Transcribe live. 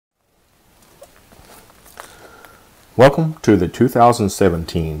Welcome to the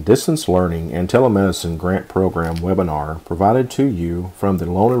 2017 Distance Learning and Telemedicine Grant Program webinar provided to you from the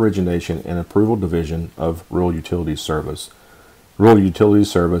Loan Origination and Approval Division of Rural Utilities Service. Rural Utilities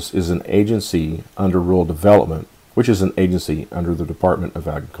Service is an agency under Rural Development, which is an agency under the Department of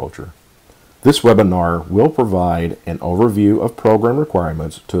Agriculture. This webinar will provide an overview of program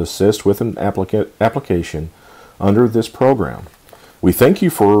requirements to assist with an application under this program. We thank you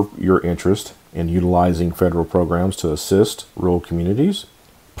for your interest in utilizing federal programs to assist rural communities.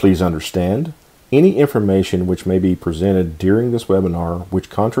 Please understand, any information which may be presented during this webinar which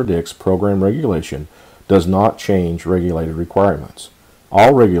contradicts program regulation does not change regulated requirements.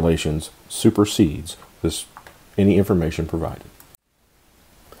 All regulations supersedes any information provided.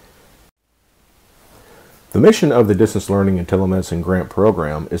 The mission of the Distance Learning and Telemedicine Grant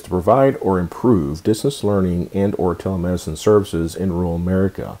Program is to provide or improve distance learning and/or telemedicine services in rural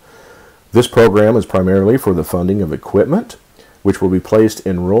America. This program is primarily for the funding of equipment, which will be placed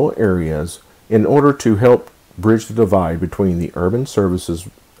in rural areas in order to help bridge the divide between the urban services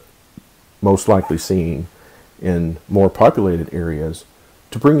most likely seen in more populated areas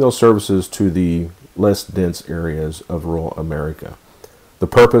to bring those services to the less dense areas of rural America. The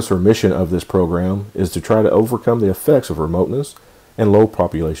purpose or mission of this program is to try to overcome the effects of remoteness and low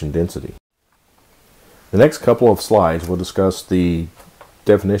population density. The next couple of slides will discuss the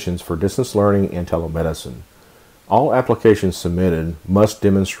definitions for distance learning and telemedicine. All applications submitted must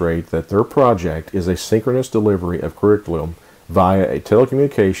demonstrate that their project is a synchronous delivery of curriculum via a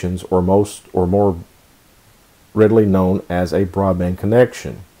telecommunications or more readily known as a broadband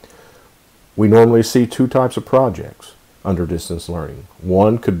connection. We normally see two types of projects under distance learning.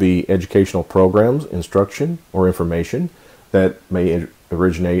 One could be educational programs, instruction, or information that may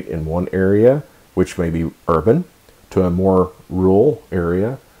originate in one area, which may be urban, to a more rural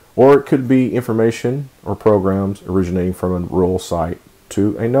area, or it could be information or programs originating from a rural site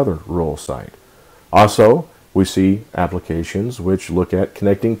to another rural site. Also, we see applications which look at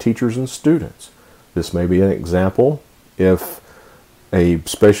connecting teachers and students. This may be an example if a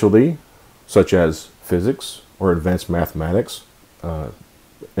specialty such as physics or advanced mathematics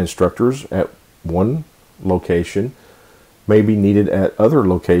instructors at one location may be needed at other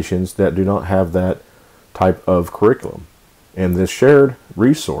locations that do not have that type of curriculum. And this shared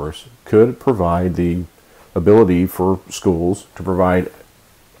resource could provide the ability for schools to provide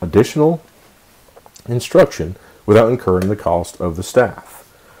additional instruction without incurring the cost of the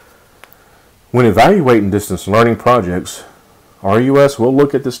staff. When evaluating distance learning projects, RUS will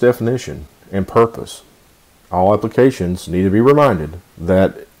look at this definition and purpose. All applications need to be reminded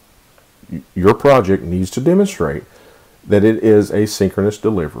that your project needs to demonstrate that it is a synchronous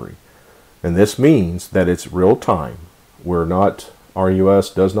delivery. And this means that it's real time.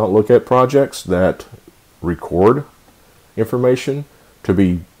 RUS does not look at projects that record information to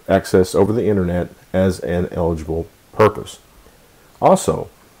be accessed over the internet as an eligible purpose.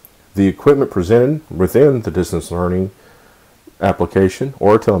 Also, the equipment presented within the distance learning application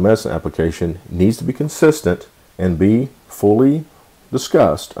or telemedicine application needs to be consistent and be fully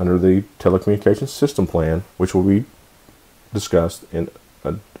discussed under the telecommunications system plan, which will be discussed in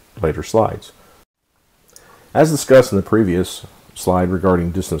later slides. As discussed in the previous slide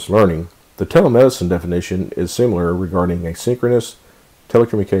regarding distance learning, the telemedicine definition is similar regarding a synchronous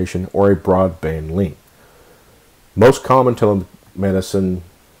telecommunication or a broadband link. Most common telemedicine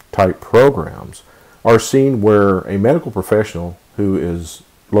type programs are seen where a medical professional who is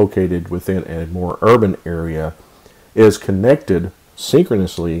located within a more urban area is connected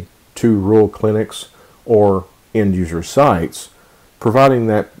synchronously to rural clinics or end user sites, providing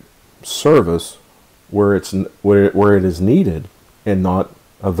that service where it is needed and not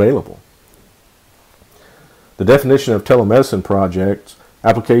available. The definition of telemedicine projects,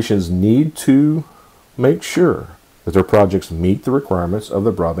 applications need to make sure that their projects meet the requirements of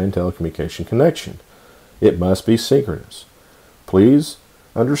the broadband telecommunication connection. It must be synchronous. Please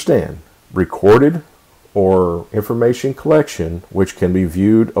understand, recorded or information collection which can be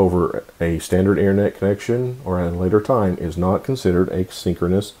viewed over a standard internet connection or at a later time is not considered a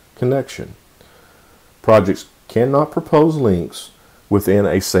synchronous connection. Projects cannot propose links within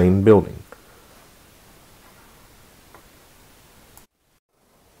a same building.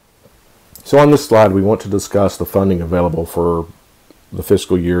 So on this slide, we want to discuss the funding available for the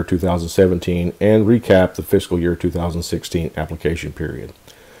fiscal year 2017 and recap the fiscal year 2016 application period.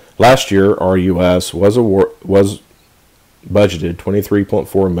 Last year, RUS was budgeted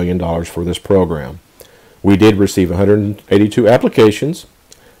 $23.4 million for this program. We did receive 182 applications.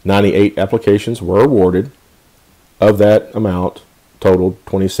 98 applications were awarded. Of that amount, totaled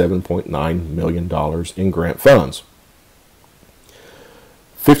 $27.9 million in grant funds.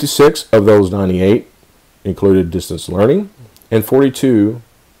 56 of those 98 included distance learning, and 42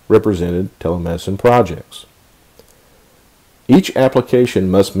 represented telemedicine projects. Each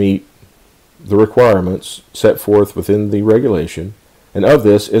application must meet the requirements set forth within the regulation, and of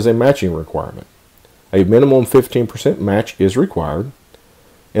this is a matching requirement. A minimum 15% match is required,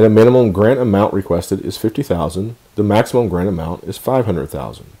 and a minimum grant amount requested is $50,000. The maximum grant amount is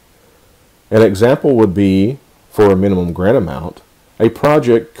 $500,000. An example would be, for a minimum grant amount, a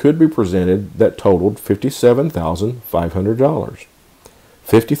project could be presented that totaled $57,500.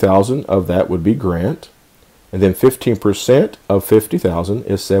 $50,000 of that would be grant, and then 15% of $50,000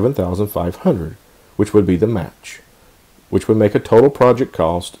 is $7,500, which would be the match, which would make a total project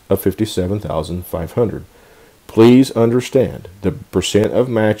cost of $57,500. Please understand, the percent of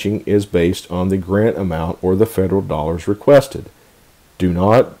matching is based on the grant amount or the federal dollars requested. Do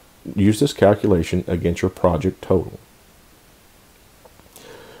not use this calculation against your project total.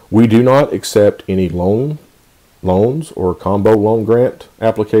 We do not accept any loans or combo loan grant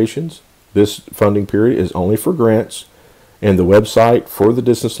applications. This funding period is only for grants, and the website for the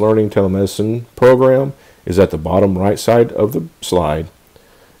Distance Learning Telemedicine program is at the bottom right side of the slide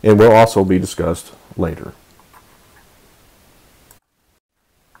and will also be discussed later.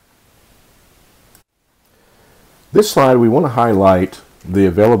 This slide, we want to highlight the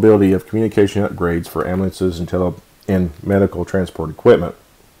availability of communication upgrades for ambulances and medical transport equipment.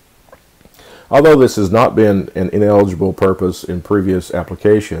 Although this has not been an ineligible purpose in previous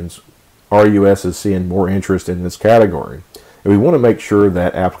applications, RUS is seeing more interest in this category. And we want to make sure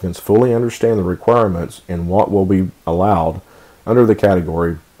that applicants fully understand the requirements and what will be allowed under the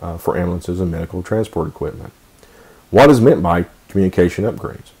category for ambulances and medical transport equipment. What is meant by communication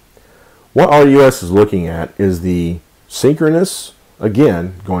upgrades? What RUS is looking at is the synchronous,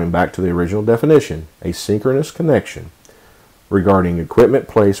 again, going back to the original definition, a synchronous connection regarding equipment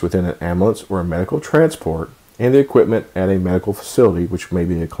placed within an ambulance or a medical transport and the equipment at a medical facility, which may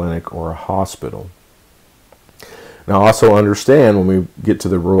be a clinic or a hospital. Now also understand, when we get to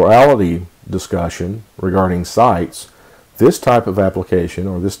the rurality discussion regarding sites, this type of application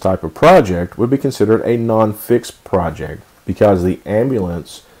or this type of project would be considered a non-fixed project because the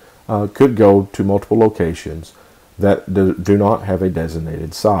ambulance could go to multiple locations that do not have a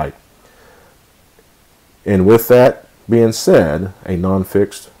designated site. And with that being said, a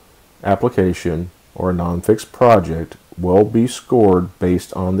non-fixed application or a non-fixed project will be scored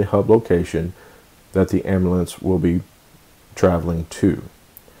based on the hub location that the ambulance will be traveling to.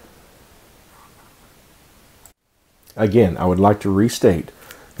 Again, I would like to restate,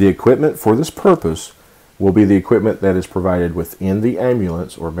 the equipment for this purpose will be the equipment that is provided within the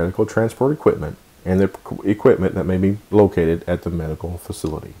ambulance or medical transport equipment and the equipment that may be located at the medical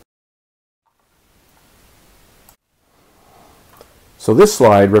facility. So this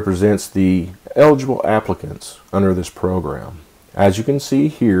slide represents the eligible applicants under this program. As you can see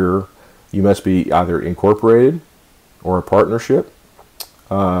here, you must be either incorporated or a partnership,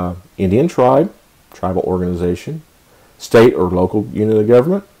 Indian tribe, tribal organization, state or local unit of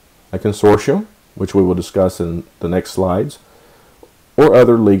government, a consortium, which we will discuss in the next slides, or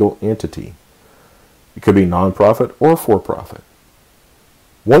other legal entity. It could be nonprofit or for-profit.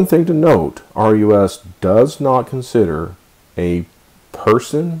 One thing to note, RUS does not consider a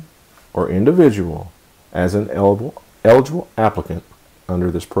person or individual as an eligible applicant under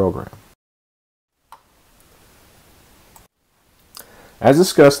this program. As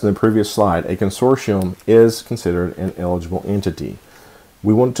discussed in the previous slide, a consortium is considered an eligible entity.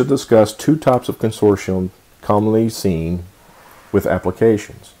 We want to discuss two types of consortium commonly seen with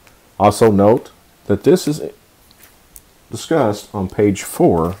applications. Also note that this is discussed on page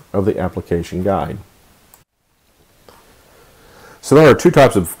 4 of the application guide. So there are two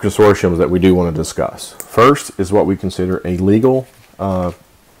types of consortiums that we do want to discuss. First is what we consider a legal consortium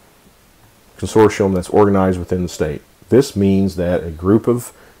that's organized within the state. This means that a group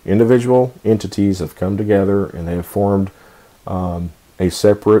of individual entities have come together and they have formed a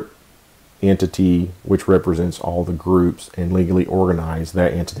separate entity which represents all the groups and legally organize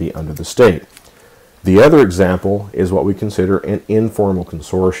that entity under the state. The other example is what we consider an informal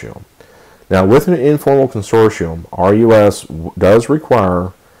consortium. Now, with an informal consortium, RUS does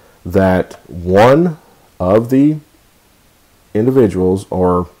require that one of the individuals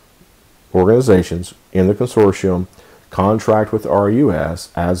or organizations in the consortium contract with RUS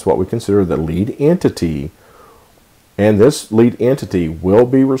as what we consider the lead entity, and this lead entity will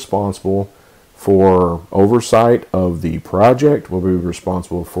be responsible for oversight of the project, will be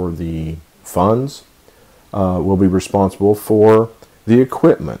responsible for the funds, will be responsible for the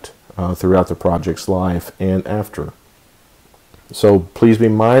equipment throughout the project's life and after. So please be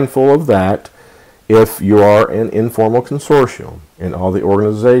mindful of that. If you are an informal consortium and all the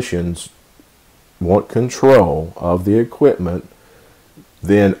organizations want control of the equipment,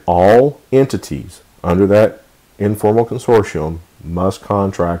 then all entities under that informal consortium must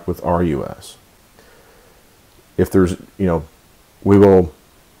contract with RUS. If there's, we will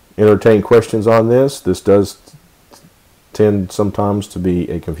entertain questions on this. This does tend sometimes to be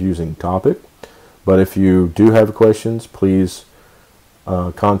a confusing topic, but if you do have questions, please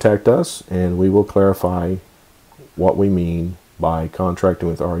contact us and we will clarify what we mean by contracting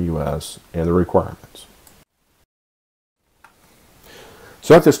with RUS and the requirements.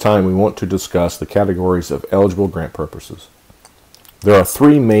 So at this time, we want to discuss the categories of eligible grant purposes. There are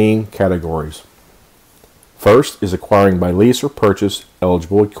three main categories. First is acquiring by lease or purchase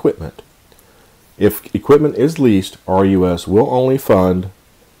eligible equipment. If equipment is leased, RUS will only fund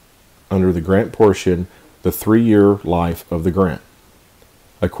under the grant portion the 3-year life of the grant.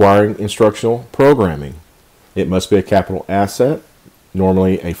 Acquiring instructional programming. It must be a capital asset,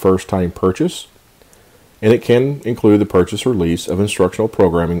 normally a first-time purchase, and it can include the purchase or lease of instructional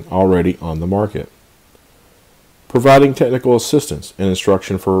programming already on the market. Providing technical assistance and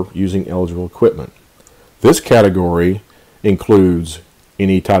instruction for using eligible equipment. This category includes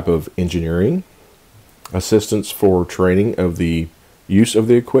any type of engineering, assistance for training of the use of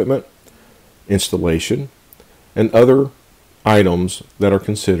the equipment, installation, and other items that are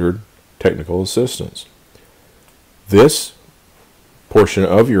considered technical assistance. This portion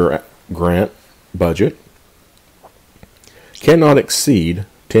of your grant budget cannot exceed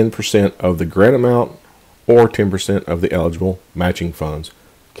 10% of the grant amount or 10% of the eligible matching funds,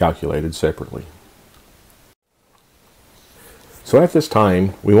 calculated separately. So at this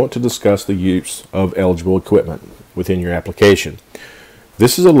time, we want to discuss the use of eligible equipment within your application.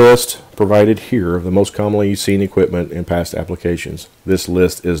 This is a list provided here of the most commonly seen equipment in past applications. This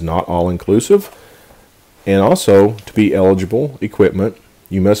list is not all-inclusive, and also to be eligible equipment,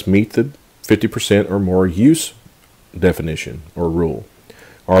 you must meet the 50% or more use definition or rule.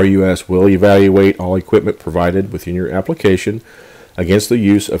 RUS will evaluate all equipment provided within your application against the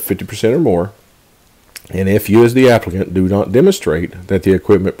use of 50% or more, and if you as the applicant do not demonstrate that the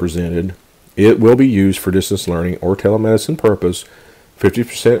equipment presented, it will be used for distance learning or telemedicine purpose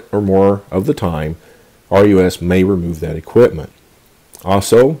 50% or more of the time. RUS may remove that equipment.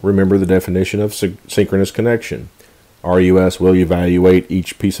 Also, remember the definition of synchronous connection. RUS will evaluate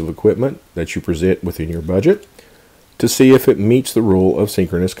each piece of equipment that you present within your budget to see if it meets the rule of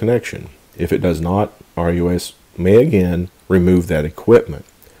synchronous connection. If it does not, RUS may again remove that equipment.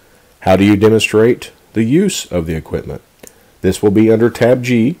 How do you demonstrate the use of the equipment? This will be under tab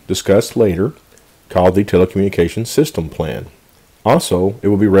G, discussed later, called the Telecommunication System Plan. Also, it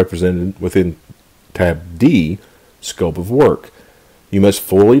will be represented within tab D, Scope of Work. You must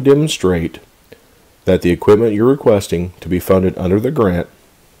fully demonstrate that the equipment you're requesting to be funded under the grant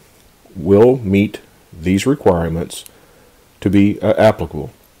will meet these requirements to be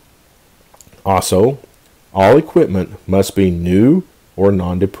applicable. Also, all equipment must be new or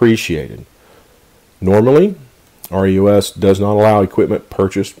non-depreciated. Normally, RUS does not allow equipment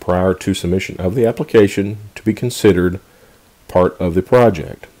purchased prior to submission of the application to be considered part of the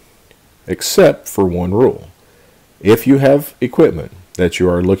project, except for one rule. If you have equipment that you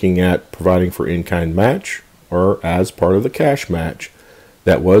are looking at providing for in-kind match or as part of the cash match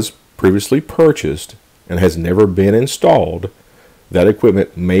that was previously purchased and has never been installed, that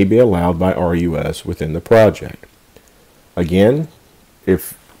equipment may be allowed by RUS within the project. Again,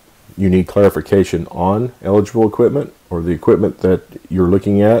 if you need clarification on eligible equipment or the equipment that you're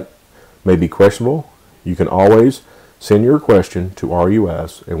looking at may be questionable, you can always send your question to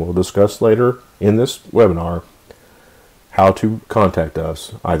RUS, and we'll discuss later in this webinar how to contact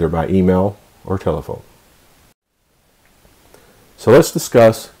us either by email or telephone. So let's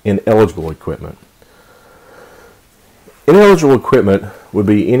discuss ineligible equipment. Ineligible equipment would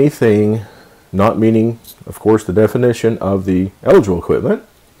be anything not meeting, of course, the definition of the eligible equipment,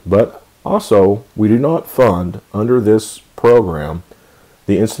 but also we do not fund under this program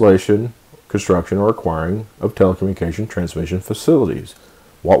the installation, construction, or acquiring of telecommunication transmission facilities.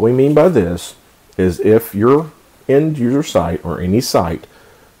 What we mean by this is if your end user site or any site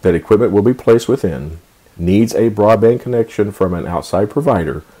that equipment will be placed within needs a broadband connection from an outside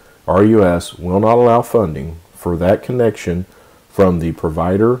provider, RUS will not allow funding for that connection from the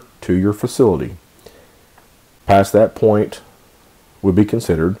provider to your facility. Past that point would be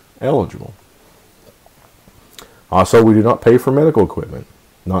considered eligible. Also, we do not pay for medical equipment,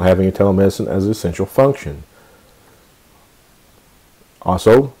 not having a telemedicine as an essential function.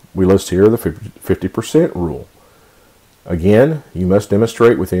 Also, we list here the 50% rule. Again, you must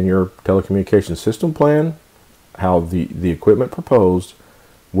demonstrate within your telecommunications system plan how the equipment proposed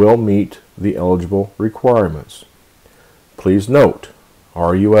will meet the eligible requirements. Please note,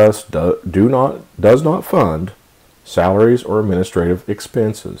 RUS does not fund salaries or administrative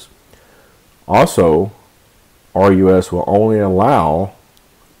expenses. Also, RUS will only allow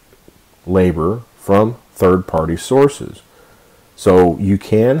labor from third-party sources. So you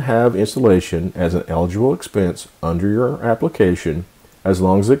can have installation as an eligible expense under your application as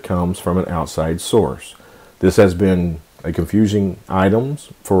long as it comes from an outside source. This has been a confusing item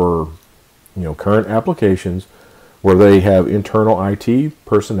for current applications where they have internal IT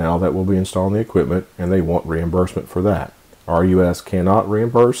personnel that will be installing the equipment and they want reimbursement for that. RUS cannot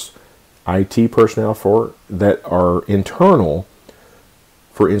reimburse IT personnel for that are internal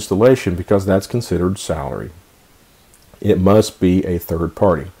for installation because that's considered salary. It must be a third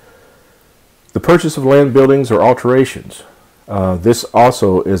party. The purchase of land, buildings, or alterations. This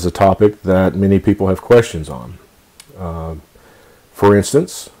also is a topic that many people have questions on. For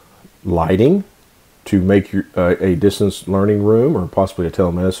instance, lighting to make a distance learning room or possibly a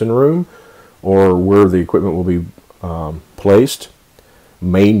telemedicine room, or where the equipment will be placed,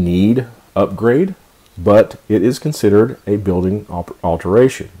 may need upgrade, but it is considered a building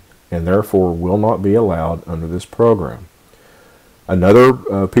alteration and therefore will not be allowed under this program.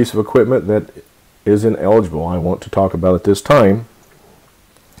 Another piece of equipment that is ineligible I want to talk about at this time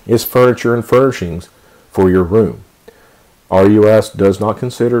is furniture and furnishings for your room. RUS does not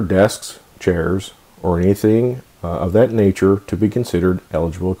consider desks, chairs, or anything of that nature to be considered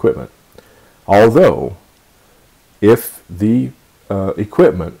eligible equipment. Although, if the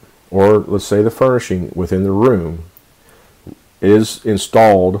equipment, or let's say the furnishing within the room, is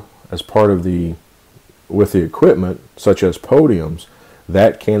installed as part of with the equipment, such as podiums,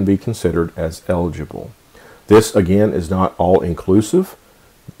 that can be considered as eligible. This again is not all inclusive,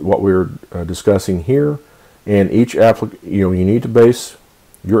 what we're discussing here, and each you need to base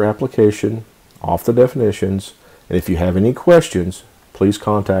your application off the definitions, and if you have any questions, please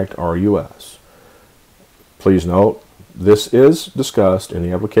contact RUS. Please note, this is discussed in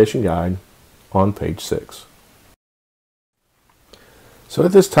the application guide on page 6. So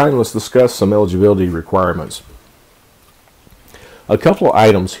at this time, let's discuss some eligibility requirements. A couple of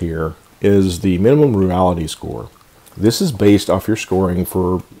items here is the minimum rurality score. This is based off your scoring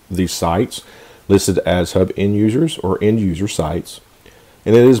for the sites listed as hub end users or end user sites,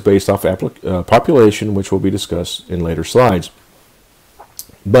 and it is based off population, which will be discussed in later slides.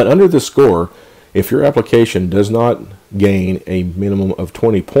 But under this score, if your application does not gain a minimum of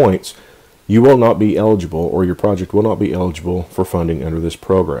 20 points, you will not be eligible, or your project will not be eligible for funding under this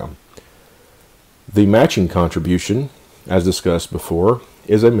program. The matching contribution, as discussed before,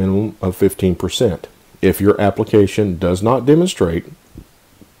 is a minimum of 15%. If your application does not demonstrate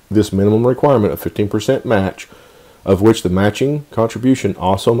this minimum requirement of 15% match, of which the matching contribution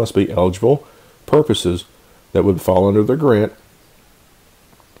also must be eligible purposes that would fall under the grant,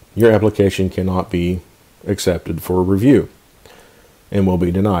 your application cannot be accepted for review and will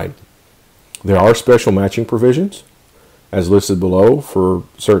be denied. There are special matching provisions as listed below for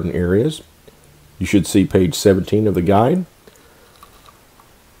certain areas. You should see page 17 of the guide.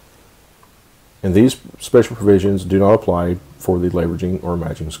 And these special provisions do not apply for the leveraging or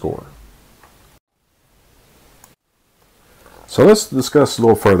matching score. So let's discuss a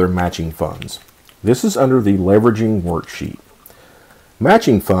little further matching funds. This is under the leveraging worksheet.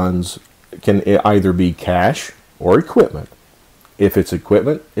 Matching funds can either be cash or equipment. If it's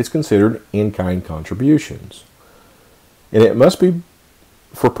equipment, it's considered in-kind contributions. And it must be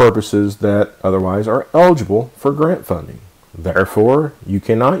for purposes that otherwise are eligible for grant funding. Therefore, you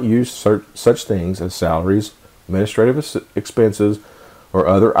cannot use such things as salaries, administrative expenses, or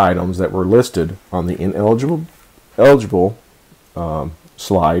other items that were listed on the eligible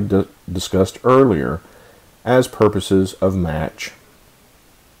slide discussed earlier as purposes of match.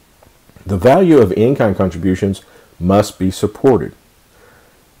 The value of in-kind contributions must be supported.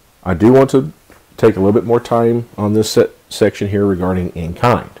 I do want to take a little bit more time on this section here regarding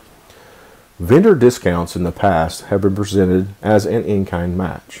in-kind. Vendor discounts in the past have been presented as an in-kind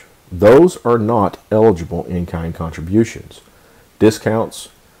match. Those are not eligible in-kind contributions. Discounts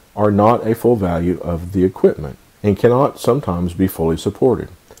are not a full value of the equipment and cannot sometimes be fully supported.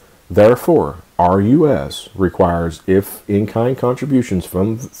 Therefore, RUS requires if in-kind contributions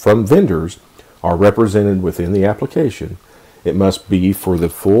from vendors are represented within the application, it must be for the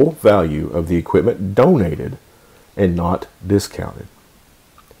full value of the equipment donated and not discounted.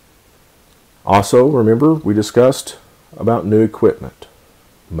 Also, remember we discussed about new equipment.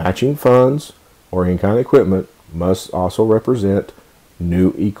 Matching funds or in-kind equipment must also represent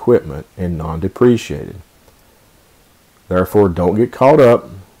new equipment and non-depreciated. Therefore, don't get caught up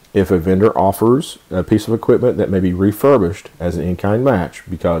if a vendor offers a piece of equipment that may be refurbished as an in-kind match,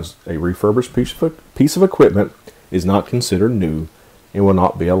 because a refurbished piece of equipment is not considered new and will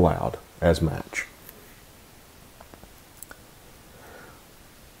not be allowed as match.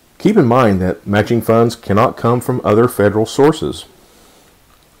 Keep in mind that matching funds cannot come from other federal sources.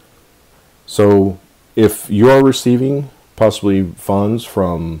 So if you are receiving possibly funds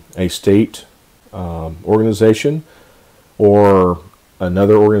from a state organization or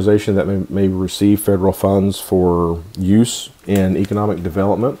another organization that may receive federal funds for use in economic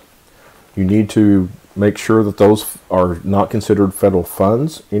development, you need to make sure that those are not considered federal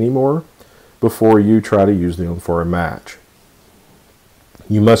funds anymore before you try to use them for a match.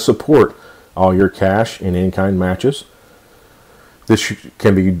 You must support all your cash and in-kind matches. This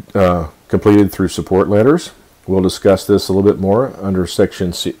can be completed through support letters. We'll discuss this a little bit more under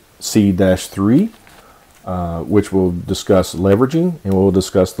section C-3, which will discuss leveraging, and we'll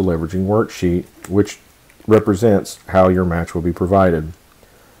discuss the leveraging worksheet, which represents how your match will be provided.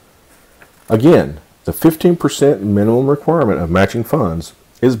 Again, the 15% minimum requirement of matching funds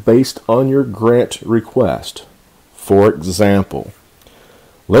is based on your grant request. For example,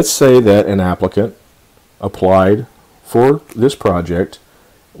 let's say that an applicant applied for this project,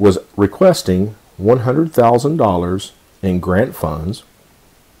 was requesting $100,000 in grant funds.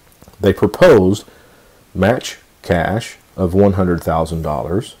 They proposed match cash of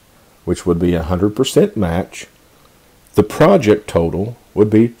 $100,000, which would be 100% match. The project total would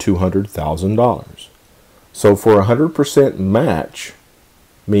be $200,000. So for 100% match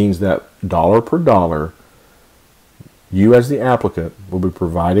means that dollar per dollar, you as the applicant will be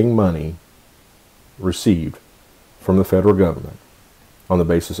providing money received from the federal government on the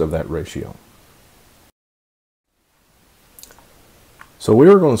basis of that ratio. So we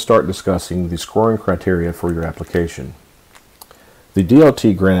are going to start discussing the scoring criteria for your application. The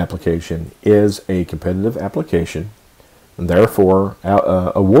DLT grant application is a competitive application, and therefore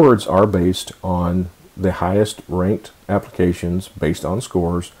awards are based on the highest ranked applications based on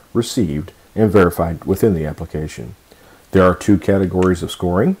scores received and verified within the application. There are two categories of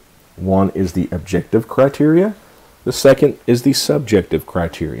scoring. One is the objective criteria. The second is the subjective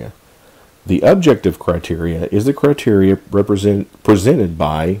criteria. The objective criteria is the criteria presented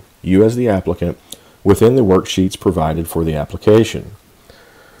by you as the applicant within the worksheets provided for the application.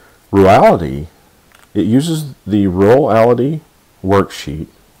 Rurality, it uses the rurality worksheet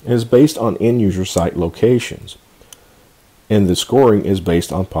and is based on end-user site locations. And the scoring is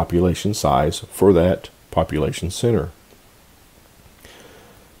based on population size for that population center.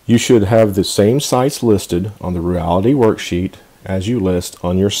 You should have the same sites listed on the rurality worksheet as you list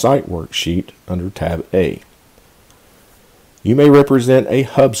on your site worksheet under tab A. You may represent a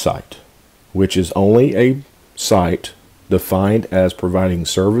hub site, which is only a site defined as providing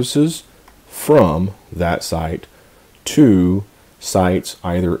services from that site to sites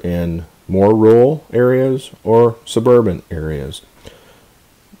either in more rural areas or suburban areas,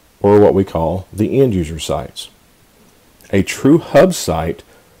 or what we call the end user sites. A true hub site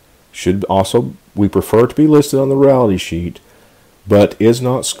should also, we prefer to be listed on the rurality sheet, but is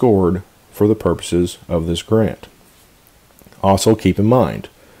not scored for the purposes of this grant. Also keep in mind,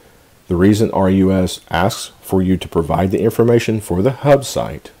 the reason RUS asks for you to provide the information for the hub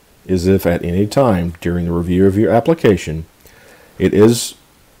site is if at any time during the review of your application it is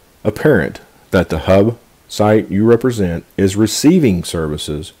apparent that the hub site you represent is receiving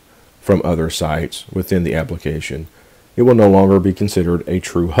services from other sites within the application, it will no longer be considered a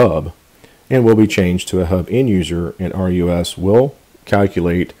true hub and will be changed to a hub end user, and RUS will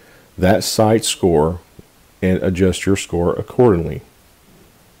calculate that site score and adjust your score accordingly.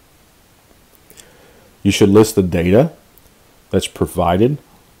 You should list the data that's provided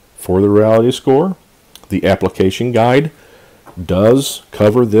for the rurality score. The application guide does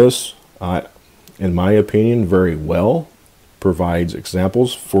cover this, in my opinion, very well. Provides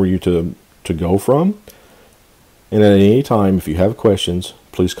examples for you to go from. And at any time, if you have questions,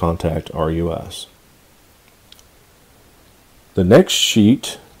 please contact RUS. The next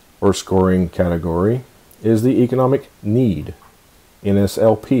sheet or scoring category is the economic need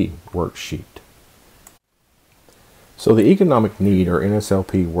NSLP worksheet. So the economic need or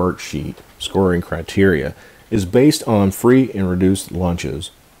NSLP worksheet scoring criteria is based on free and reduced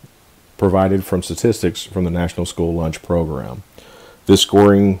lunches provided from statistics from the National School Lunch Program. This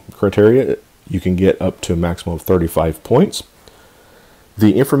scoring criteria, you can get up to a maximum of 35 points.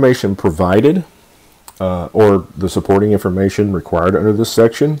 The information provided or the supporting information required under this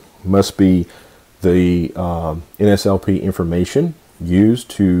section must be the NSLP information used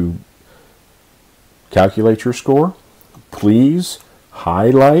to calculate your score. Please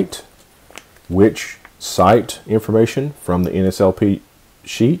highlight which site information from the NSLP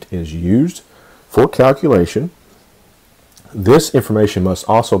sheet is used for calculation. This information must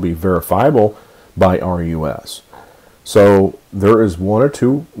also be verifiable by RUS. So there is one or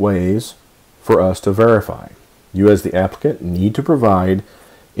two ways for us to verify. You as the applicant need to provide,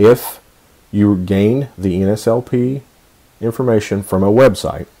 if you gain the NSLP information from a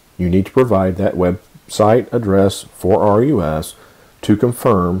website, you need to provide that website address for RUS to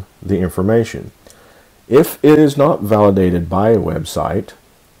confirm the information. If it is not validated by a website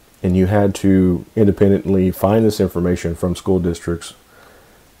and you had to independently find this information from school districts,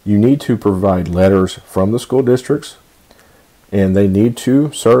 you need to provide letters from the school districts, and they need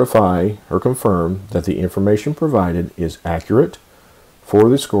to certify or confirm that the information provided is accurate for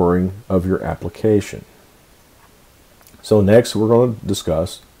the scoring of your application. So next we're going to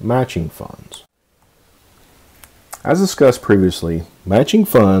discuss matching funds. As discussed previously, matching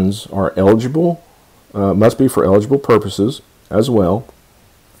funds are eligible, must be for eligible purposes as well,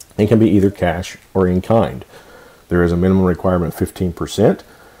 and can be either cash or in kind. There is a minimum requirement of 15%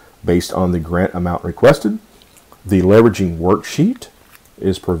 based on the grant amount requested. The leveraging worksheet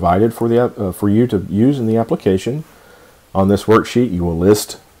is provided for you to use in the application. On this worksheet, you will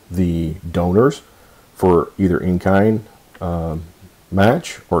list the donors for either in-kind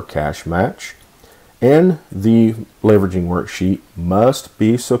match or cash match, and the leveraging worksheet must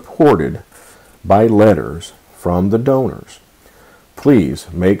be supported by letters from the donors.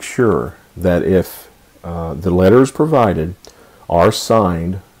 Please make sure that if the letters provided are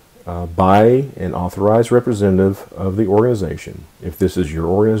signed by an authorized representative of the organization. If this is your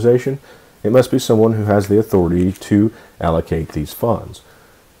organization, it must be someone who has the authority to allocate these funds.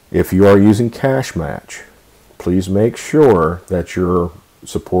 If you are using cash match, please make sure that your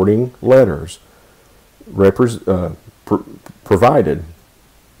supporting letters provided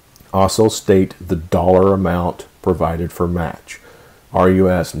also state the dollar amount provided for match.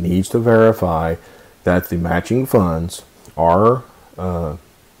 RUS needs to verify that the matching funds are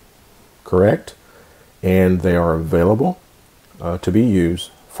correct and they are available to be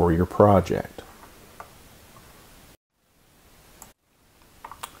used for your project.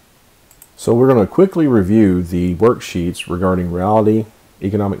 So we're going to quickly review the worksheets regarding reality,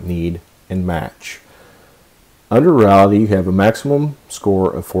 economic need, and match. Under reality, you have a maximum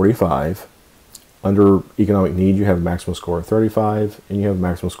score of 45. Under economic need, you have a maximum score of 35, and you have a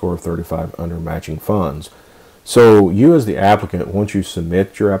maximum score of 35 under matching funds. So you as the applicant, once you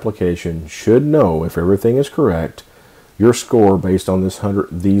submit your application, should know, if everything is correct, your score based on these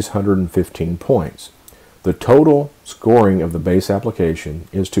 115 points. The total scoring of the base application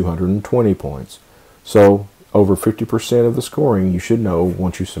is 220 points. So over 50% of the scoring you should know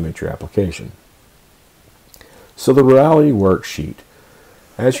once you submit your application. So the reality worksheet,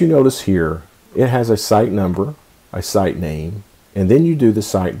 as you notice here, it has a site number, a site name, and then you do the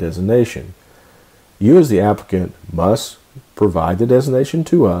site designation. You as the applicant must provide the designation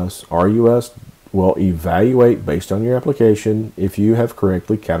to us. RUS will evaluate based on your application if you have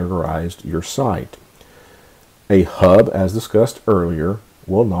correctly categorized your site. A hub, as discussed earlier,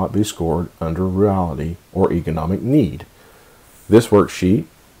 will not be scored under reality or economic need. This worksheet,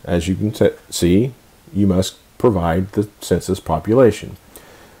 as you can see, you must provide the census population.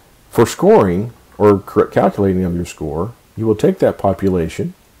 For scoring or calculating of your score, you will take that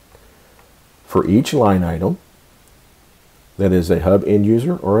population for each line item, that is a hub end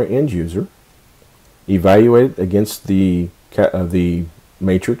user or an end user, evaluate it against the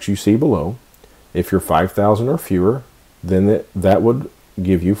matrix you see below. If you're 5,000 or fewer, then that would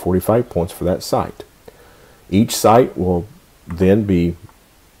give you 45 points for that site. Each site will then be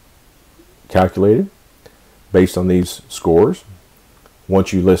calculated based on these scores.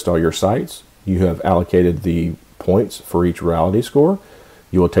 Once you list all your sites, you have allocated the points for each reality score.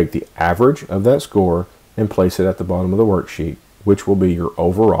 You will take the average of that score and place it at the bottom of the worksheet, which will be your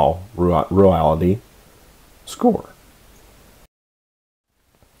overall reality score.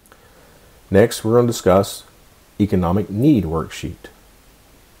 Next, we're going to discuss economic need worksheet.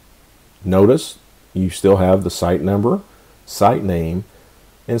 Notice you still have the site number, site name,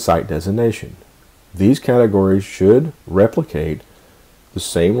 and site designation. These categories should replicate the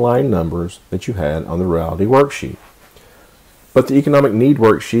same line numbers that you had on the reality worksheet. But the economic need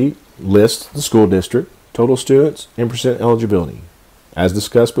worksheet lists the school district, total students, and percent eligibility. As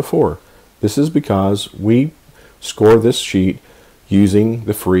discussed before, this is because we score this sheet using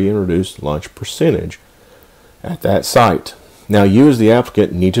the free and reduced lunch percentage at that site. Now, you as the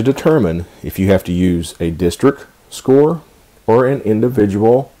applicant need to determine if you have to use a district score or an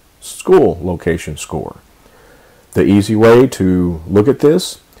individual school location score. The easy way to look at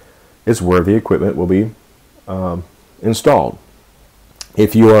this is where the equipment will be installed.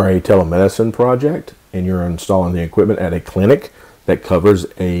 If you are a telemedicine project and you're installing the equipment at a clinic that covers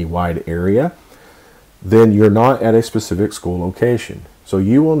a wide area, then you're not at a specific school location. So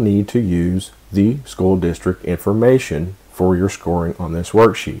you will need to use the school district information for your scoring on this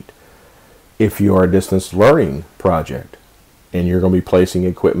worksheet. If you are a distance learning project and you're going to be placing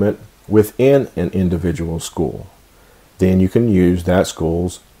equipment within an individual school, then you can use that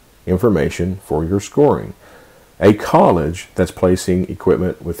school's information for your scoring. A college that's placing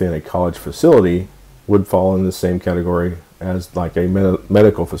equipment within a college facility would fall in the same category as like a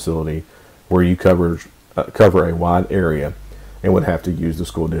medical facility, where you cover a wide area and would have to use the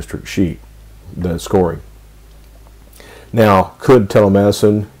school district sheet, the scoring. Now, could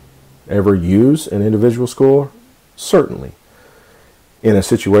telemedicine ever use an individual school? Certainly. In a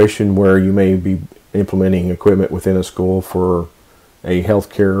situation where you may be implementing equipment within a school for a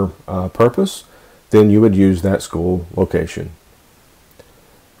healthcare purpose, then you would use that school location.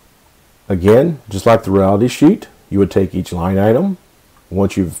 Again, just like the reality sheet, you would take each line item.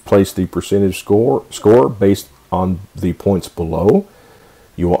 Once you've placed the percentage score based on the points below,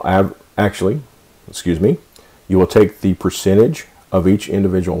 you will you will take the percentage of each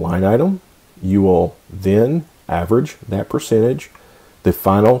individual line item. You will then average that percentage. The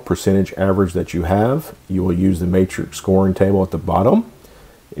final percentage average that you have, you will use the matrix scoring table at the bottom.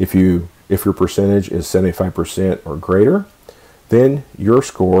 If your percentage is 75% or greater, then your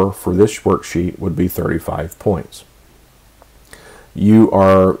score for this worksheet would be 35 points.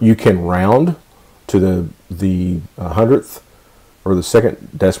 You can round to the hundredth or the second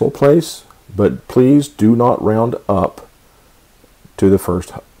decimal place, but please do not round up to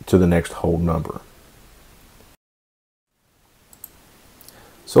the next whole number.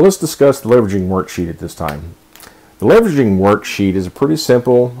 So let's discuss the leveraging worksheet at this time. The leveraging worksheet is a pretty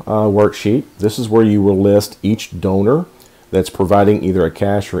simple worksheet. This is where you will list each donor that's providing either a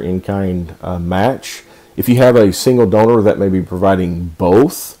cash or in-kind match. If you have a single donor that may be providing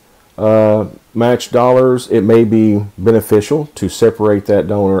both match dollars, it may be beneficial to separate that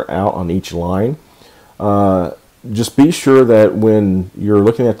donor out on each line. Just be sure that when you're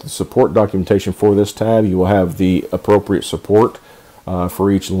looking at the support documentation for this tab, you will have the appropriate support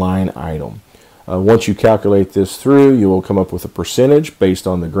for each line item. Once you calculate this through, you will come up with a percentage based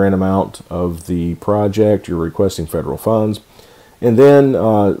on the grant amount of the project you're requesting federal funds. And then,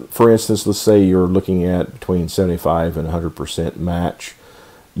 for instance, let's say you're looking at between 75 and 100% match.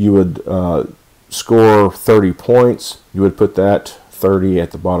 You would score 30 points. You would put that 30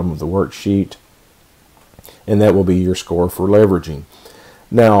 at the bottom of the worksheet, and that will be your score for leveraging.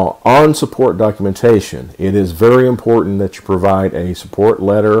 Now, on support documentation, it is very important that you provide a support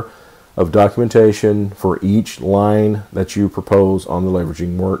letter of documentation for each line that you propose on the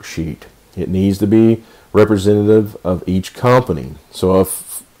leveraging worksheet. It needs to be representative of each company. So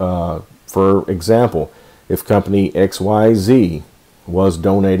if, for example, if company XYZ was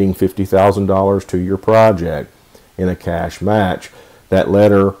donating $50,000 to your project in a cash match, that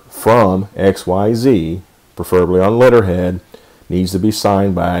letter from XYZ, preferably on letterhead, needs to be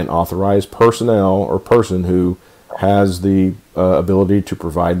signed by an authorized personnel or person who has the ability to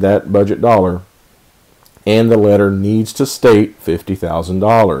provide that budget dollar, and the letter needs to state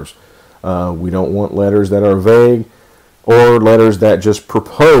 $50,000. We don't want letters that are vague or letters that just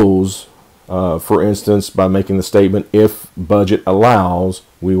propose, for instance, by making the statement, if budget allows,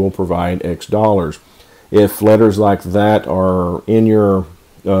 we will provide X dollars. If letters like that are in your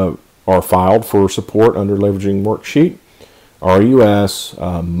are filed for support under leveraging worksheet, RUS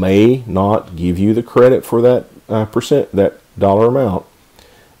may not give you the credit for that that dollar amount,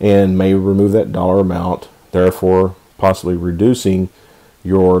 and may remove that dollar amount, therefore possibly reducing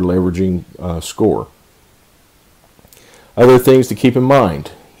your leveraging score. Other things to keep in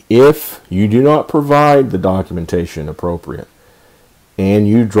mind: if you do not provide the documentation appropriate and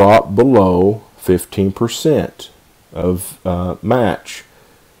you drop below 15% of match,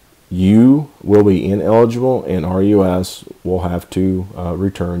 you will be ineligible, and RUS will have to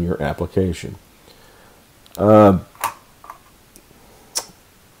return your application.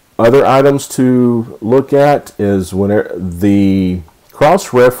 Other items to look at is whenever the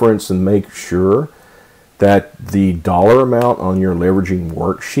cross-reference and make sure that the dollar amount on your leveraging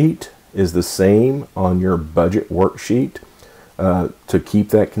worksheet is the same on your budget worksheet, to keep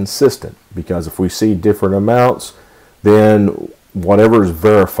that consistent, because if we see different amounts, then whatever is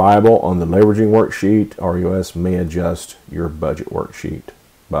verifiable on the leveraging worksheet, RUS may adjust your budget worksheet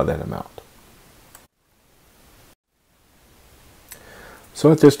by that amount.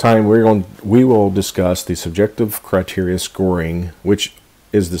 So at this time, we will discuss the subjective criteria scoring, which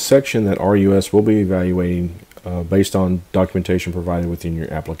is the section that RUS will be evaluating based on documentation provided within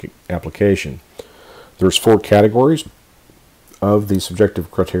your application. There's 4 categories of the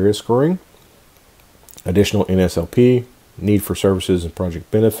subjective criteria scoring: additional NSLP, need for services and project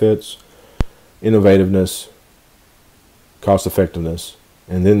benefits, innovativeness, cost effectiveness,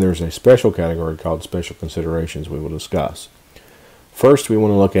 and then there's a special category called special considerations we will discuss. First, we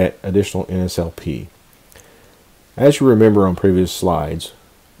want to look at additional NSLP. As you remember on previous slides,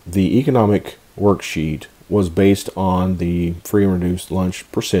 the economic worksheet was based on the free and reduced lunch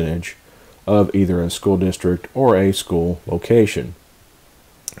percentage of either a school district or a school location.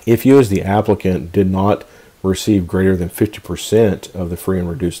 If you as the applicant did not receive greater than 50% of the free and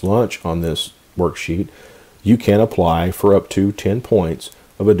reduced lunch on this worksheet, you can apply for up to 10 points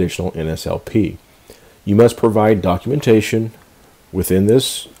of additional NSLP. You must provide documentation within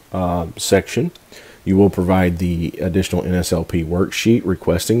this section. You will provide the additional NSLP worksheet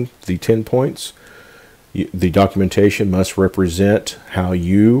requesting the 10 points. The documentation must represent how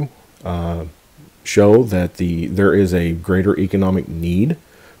you show that there is a greater economic need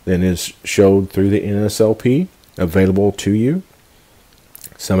than is showed through the NSLP available to you.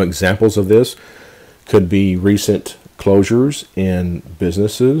 Some examples of this could be recent closures in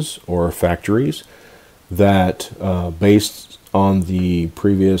businesses or factories that, based on the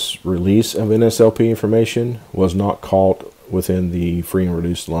previous release of NSLP information, was not caught within the free and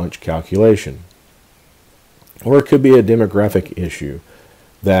reduced lunch calculation. Or it could be a demographic issue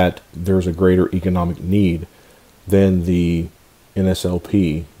that there's a greater economic need than the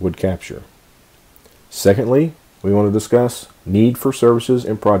NSLP would capture. Secondly, we want to discuss need for services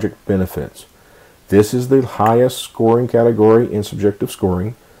and project benefits. This is the highest scoring category in subjective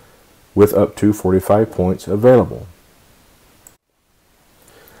scoring, with up to 45 points available.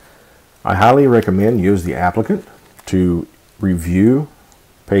 I highly recommend you as the applicant to review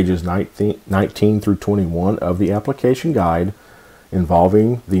pages 19 through 21 of the application guide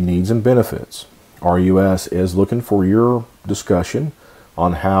involving the needs and benefits. RUS is looking for your discussion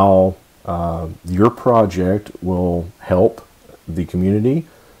on how your project will help the community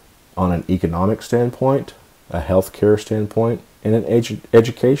on an economic standpoint, a healthcare standpoint, and an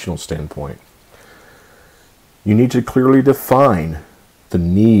educational standpoint. You need to clearly define the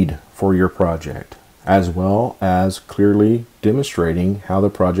need for your project, as well as clearly demonstrating how the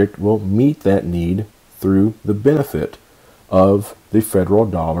project will meet that need through the benefit of the federal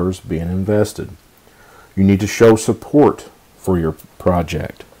dollars being invested. You need to show support for your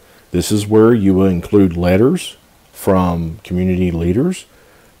project. This is where you will include letters from community leaders,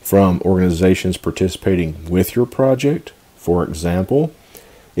 from organizations participating with your project. For example,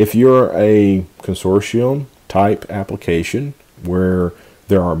 if you're a consortium type application where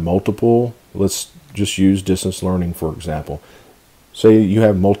there are multiple, let's just use distance learning for example. Say you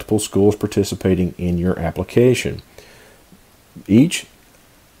have multiple schools participating in your application. Each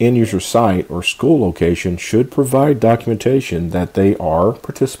end-user site or school location should provide documentation that they are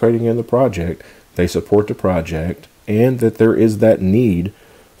participating in the project, they support the project, and that there is that need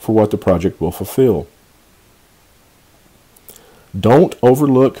for what the project will fulfill. Don't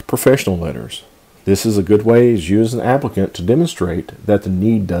overlook professional letters. This is a good way as you as an applicant to demonstrate that the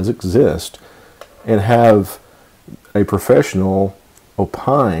need does exist and have a professional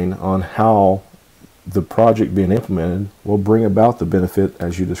opine on how the project being implemented will bring about the benefit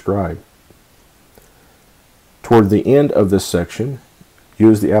as you described. Toward the end of this section,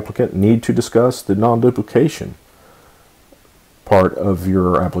 you as the applicant need to discuss the non-duplication part of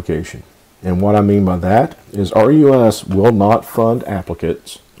your application. And what I mean by that is RUS will not fund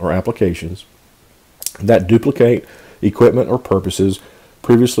applicants or applications that duplicate equipment or purposes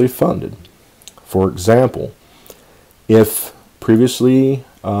previously funded. For example, if previously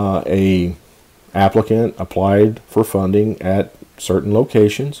a applicant applied for funding at certain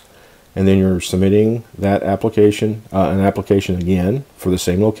locations, and then you're submitting that application, an application again for the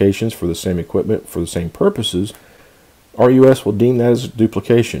same locations, for the same equipment, for the same purposes, RUS will deem that as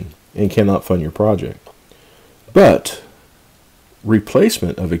duplication and cannot fund your project. But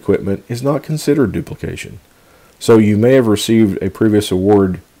replacement of equipment is not considered duplication. So you may have received a previous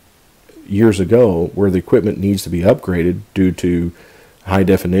award years ago where the equipment needs to be upgraded due to high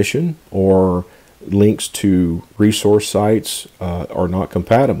definition or links to resource sites are not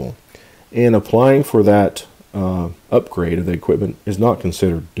compatible. And applying for that upgrade of the equipment is not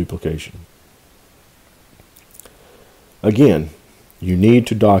considered duplication. Again, You need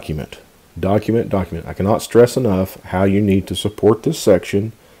to document. Document, document. I cannot stress enough how you need to support this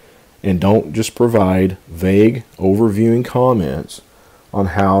section, and don't just provide vague, overviewing comments on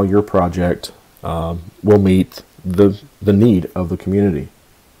how your project will meet the need of the community.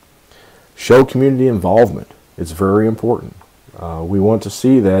 Show community involvement. It's very important. We want to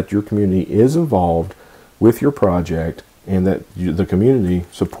see that your community is involved with your project and that the community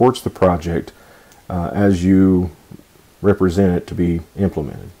supports the project as you represent it to be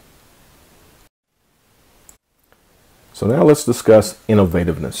implemented. So now let's discuss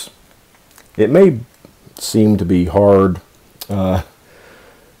innovativeness. It may seem to be hard to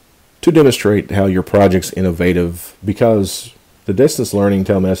demonstrate how your project's innovative because the distance learning,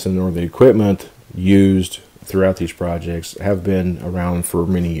 telemedicine, or the equipment used throughout these projects have been around for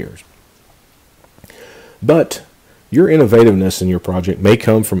many years. But your innovativeness in your project may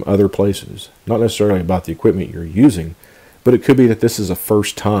come from other places, not necessarily about the equipment you're using, but it could be that this is a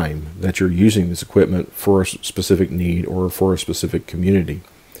first time that you're using this equipment for a specific need or for a specific community.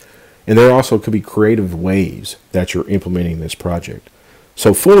 And there also could be creative ways that you're implementing this project.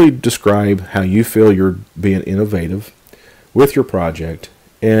 So fully describe how you feel you're being innovative with your project,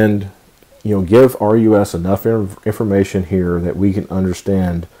 and give RUS enough information here that we can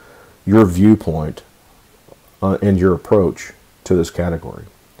understand your viewpoint and your approach to this category.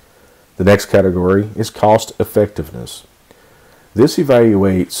 The next category is cost effectiveness. This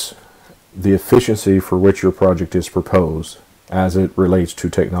evaluates the efficiency for which your project is proposed as it relates to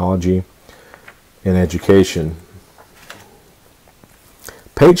technology and education.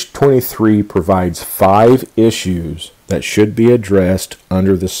 Page 23 provides 5 issues that should be addressed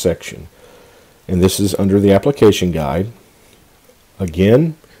under this section. And this is under the application guide.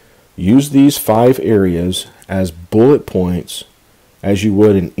 Again, use these 5 areas as bullet points as you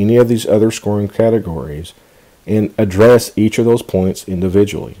would in any of these other scoring categories and address each of those points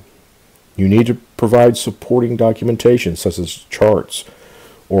individually. You need to provide supporting documentation such as charts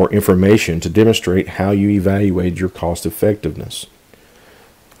or information to demonstrate how you evaluate your cost effectiveness.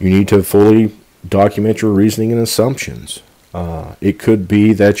 You need to fully document your reasoning and assumptions. It could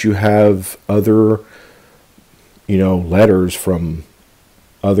be that you have other, letters from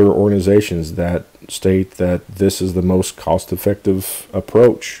other organizations that state that this is the most cost-effective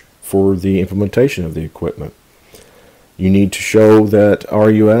approach for the implementation of the equipment. You need to show that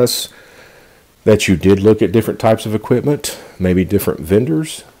RUS that you did look at different types of equipment, maybe different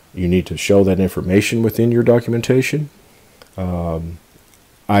vendors. You need to show that information within your documentation.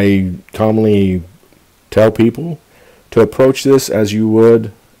 I commonly tell people to approach this as you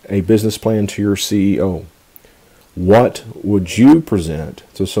would a business plan to your CEO. What would you present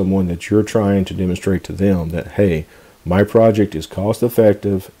to someone that you're trying to demonstrate to them that, hey, my project is cost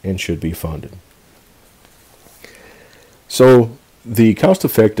effective and should be funded? So the cost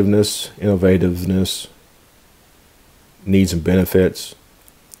effectiveness, innovativeness, needs and benefits,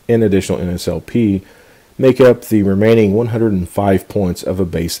 and additional NSLP make up the remaining 105 points of a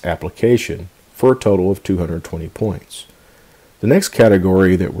base application for a total of 220 points. The next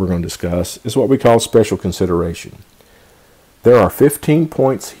category that we're going to discuss is what we call special consideration. There are 15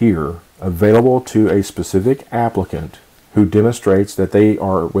 points here available to a specific applicant who demonstrates that they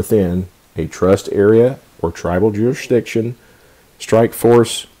are within a trust area or tribal jurisdiction, strike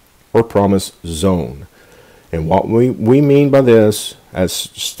force, or promise zone. And what we mean by this, as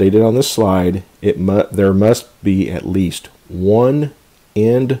stated on this slide, there must be at least one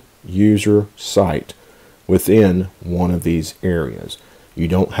end user site within one of these areas. You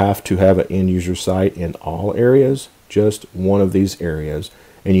don't have to have an end user site in all areas, just one of these areas.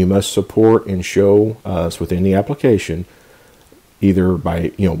 And you must support and show us within the application, either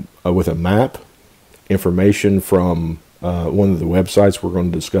by, with a map, information from one of the websites we're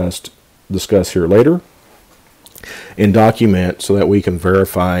going to discuss here later, and document so that we can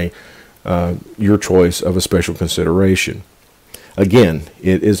verify your choice of a special consideration. Again,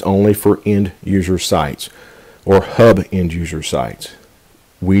 it is only for end user sites or hub end user sites.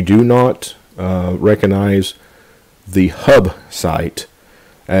 We do not recognize the hub site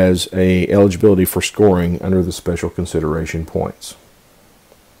as a eligibility for scoring under the special consideration points.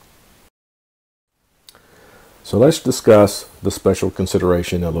 So let's discuss the special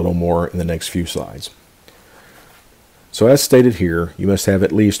consideration a little more in the next few slides. So as stated here, you must have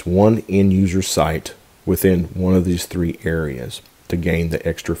at least one end user site within one of these 3 areas to gain the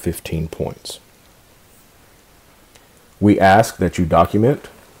extra 15 points. We ask that you document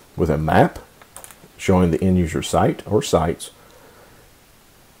with a map showing the end user site or sites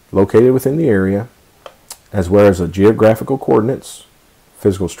located within the area, as well as the geographical coordinates,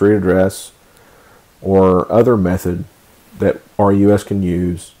 physical street address, or other method that RUS can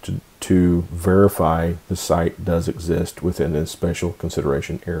use to verify the site does exist within a special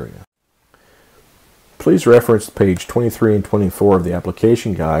consideration area. Please reference page 23 and 24 of the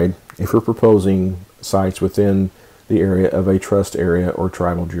application guide if you're proposing sites within the area of a trust area or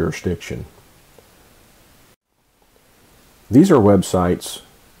tribal jurisdiction. These are websites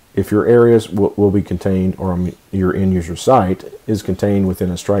if your areas will be contained, or your end user site is contained within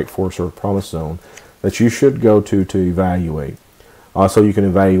a strike force or promise zone, that you should go to evaluate. Also, you can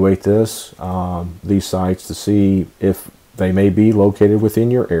evaluate these sites to see if they may be located within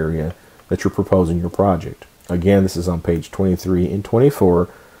your area that you're proposing your project. Again, this is on page 23 and 24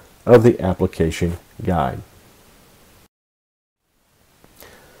 of the application guide.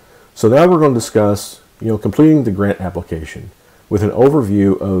 So now we're going to discuss, completing the grant application with an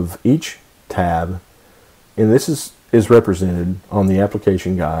overview of each tab, and this is represented on the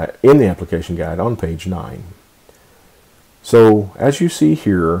application guide, on page 9. So as you see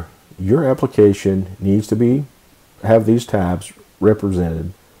here, your application needs to have these tabs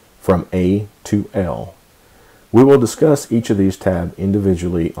represented from A to L. We will discuss each of these tabs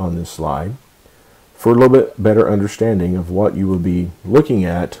individually on this slide for a little bit better understanding of what you will be looking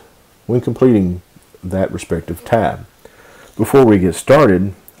at when completing that respective tab. Before we get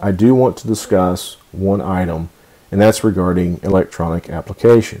started, I do want to discuss one item, and that's regarding electronic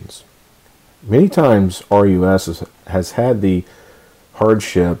applications. Many times RUS has had the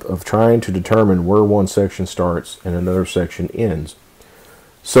hardship of trying to determine where one section starts and another section ends.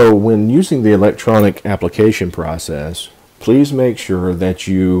 So when using the electronic application process, please make sure that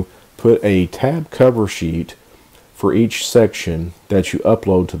you put a tab cover sheet for each section that you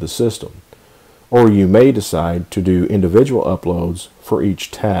upload to the system. Or you may decide to do individual uploads for each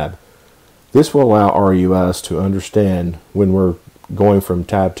tab. This will allow RUS to understand when we're going from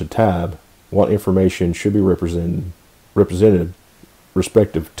tab to tab what information should be represented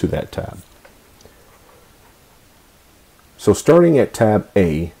respective to that tab. So starting at tab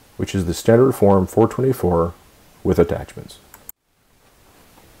A, which is the Standard Form 424 with attachments.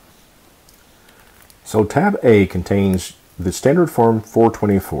 So tab A contains the Standard Form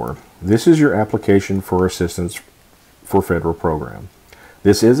 424. This is your application for assistance for federal program.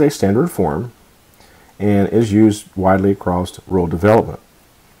 This is a standard form and is used widely across rural development.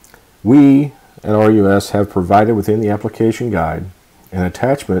 We at RUS have provided within the application guide an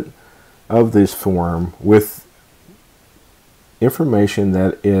attachment of this form with information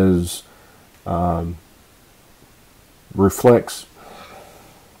that is reflects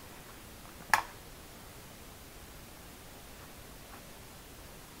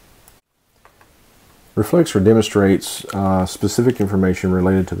or demonstrates specific information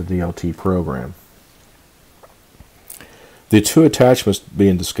related to the DLT program. The two attachments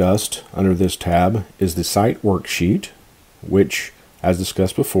being discussed under this tab is the site worksheet, which, as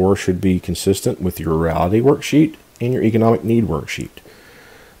discussed before, should be consistent with your reality worksheet and your economic need worksheet.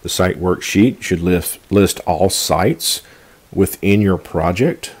 The site worksheet should list all sites within your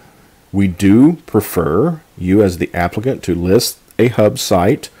project. We do prefer you as the applicant to list a hub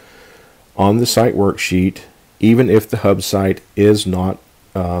site on the site worksheet, even if the hub site is not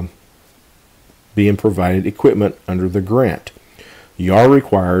being provided equipment under the grant. You are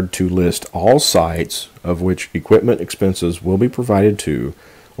required to list all sites of which equipment expenses will be provided to,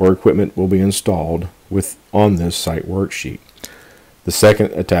 or equipment will be installed on this site worksheet. The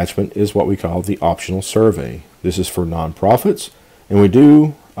second attachment is what we call the optional survey. This is for nonprofits, and we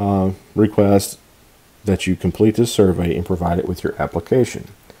do request that you complete this survey and provide it with your application.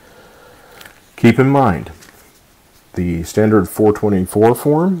 Keep in mind, the standard 424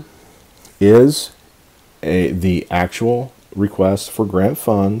 form is the actual request for grant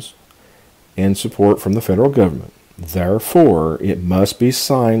funds and support from the federal government. Therefore, it must be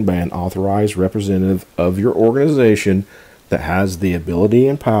signed by an authorized representative of your organization that has the ability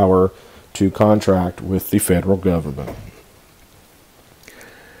and power to contract with the federal government.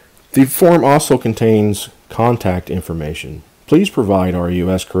 The form also contains contact information. Please provide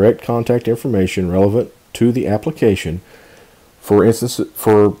RUS correct contact information relevant to the application for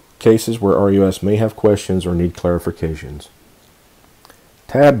cases where RUS may have questions or need clarifications.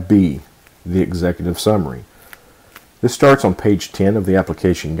 Tab B, the executive summary. This starts on page 10 of the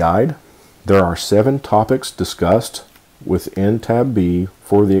application guide. There are 7 topics discussed within tab B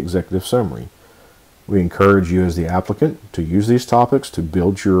for the executive summary. We encourage you as the applicant to use these topics to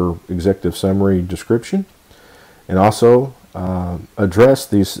build your executive summary description and also address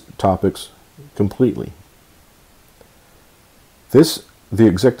these topics completely. The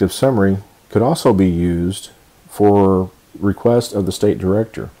executive summary could also be used for request of the state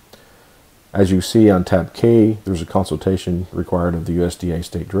director. As you see on tab K, there's a consultation required of the USDA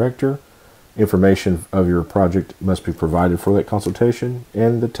State Director. Information of your project must be provided for that consultation,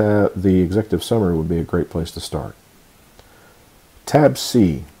 and the executive summary would be a great place to start. Tab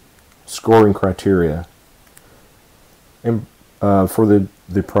C, scoring criteria and for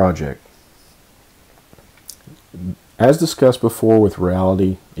the project. As discussed before with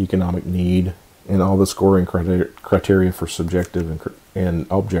reality, economic need, and all the scoring criteria for subjective and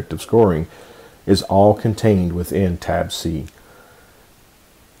objective scoring is all contained within tab C.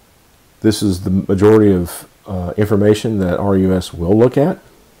 This is the majority of information that RUS will look at,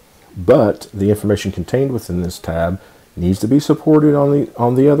 but the information contained within this tab needs to be supported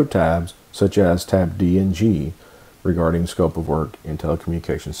on the other tabs, such as tab D and G, regarding scope of work in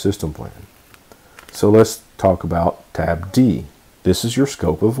telecommunications system plan. So let's talk about tab D. This is your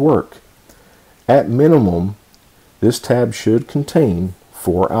scope of work. At minimum, this tab should contain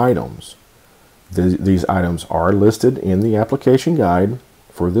 4 items. These items are listed in the application guide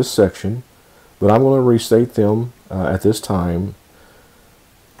for this section, but I'm going to restate them at this time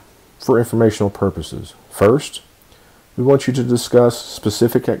for informational purposes. First, we want you to discuss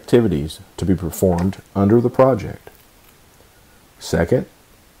specific activities to be performed under the project. Second,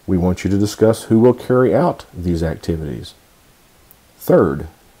 we want you to discuss who will carry out these activities. Third,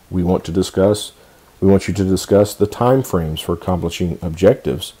 we want you to discuss the time frames for accomplishing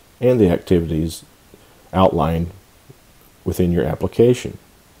objectives and the activities outlined within your application.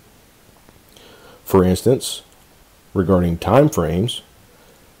 For instance, regarding time frames,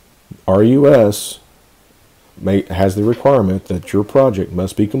 RUS has the requirement that your project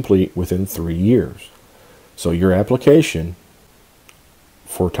must be complete within 3 years. So your application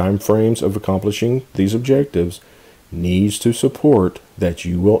for time frames of accomplishing these objectives needs to support that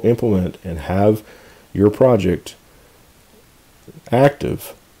you will implement and have your project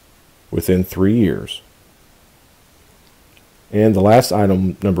active within 3 years. And the last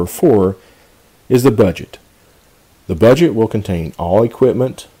item, number 4, is the budget. The budget will contain all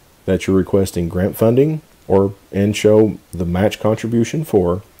equipment that you're requesting grant funding and show the match contribution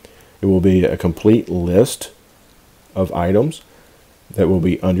for. It will be a complete list of items that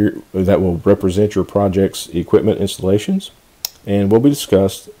will represent your project's equipment installations and will be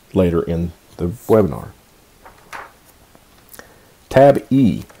discussed later in the webinar. Tab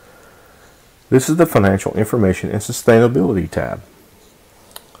E. This is the Financial Information and Sustainability tab.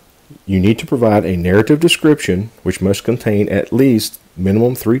 You need to provide a narrative description which must contain at least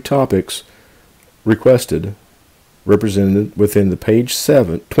minimum 3 topics requested, represented within the page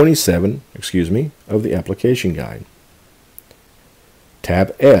 27 of the application guide.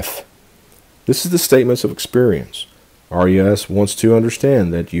 Tab F. This is the statements of experience. RUS wants to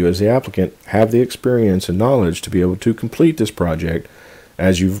understand that you as the applicant have the experience and knowledge to be able to complete this project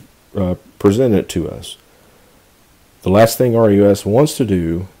as you've presented it to us. The last thing RUS wants to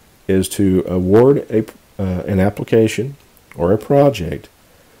do is to award an application or a project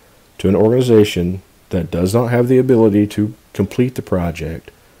to an organization that does not have the ability to complete the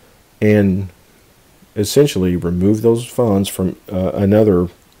project and essentially remove those funds from another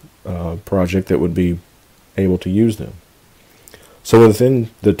project that would be able to use them. So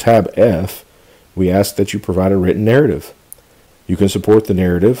within the tab F, we ask that you provide a written narrative. You can support the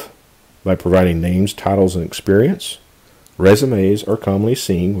narrative by providing names, titles, and experience. Resumes are commonly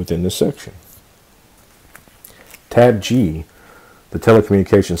seen within this section. Tab G, the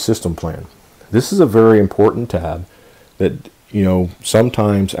Telecommunications System Plan. This is a very important tab that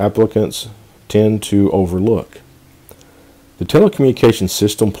sometimes applicants tend to overlook. The Telecommunications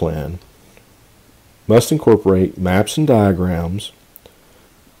System Plan must incorporate maps and diagrams,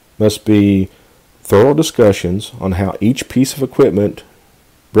 must be thorough discussions on how each piece of equipment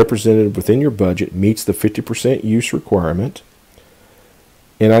represented within your budget meets the 50% use requirement,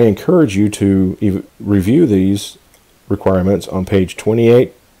 and I encourage you to review these requirements on page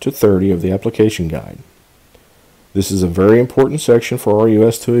 28 to 30 of the application guide. This is a very important section for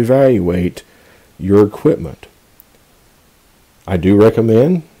RUS to evaluate your equipment. I do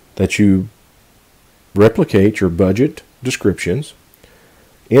recommend that you replicate your budget descriptions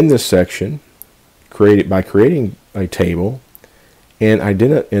in this section by creating a table and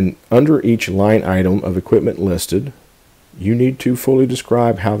under each line item of equipment listed, you need to fully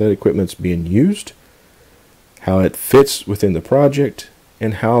describe how that equipment's being used, how it fits within the project,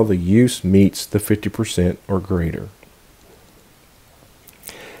 and how the use meets the 50% or greater.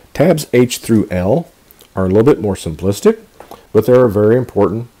 Tabs H through L are a little bit more simplistic, but they are very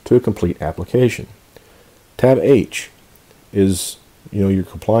important to a complete application. Tab H is your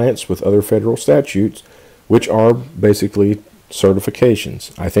compliance with other federal statutes, which are basically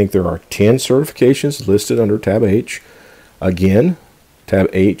certifications. I think there are 10 certifications listed under tab H. Again, tab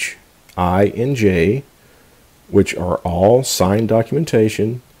H, I, and J, which are all signed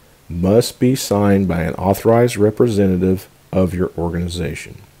documentation, must be signed by an authorized representative of your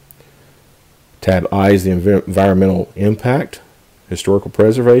organization. Tab I is the environmental impact, historical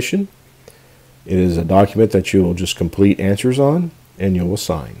preservation. It is a document that you will just complete answers on and you will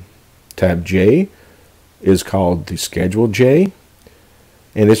sign. Tab J is called the Schedule J,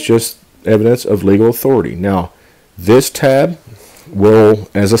 and it's just evidence of legal authority. Now, this tab will,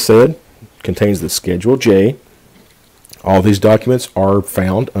 as I said, contains the Schedule J. All these documents are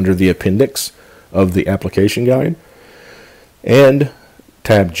found under the appendix of the application guide. And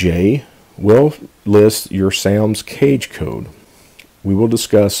tab J will list your SAM's cage code. We will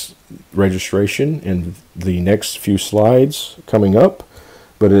discuss registration in the next few slides coming up,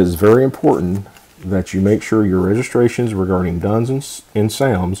 but it is very important that you make sure your registrations regarding DUNS and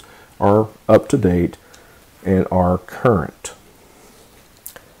SAMs are up to date and are current.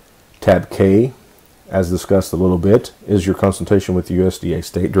 Tab K, as discussed a little bit, is your consultation with the USDA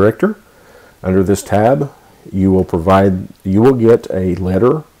State Director. Under this tab, you will get a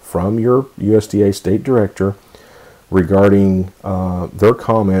letter from your USDA State Director regarding their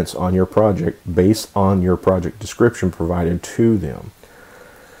comments on your project based on your project description provided to them.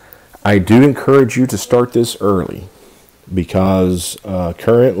 I do encourage you to start this early because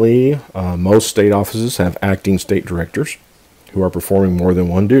currently most state offices have acting state directors who are performing more than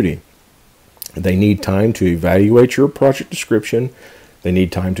one duty. They need time to evaluate your project description, they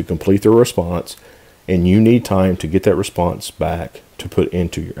need time to complete their response, and you need time to get that response back to put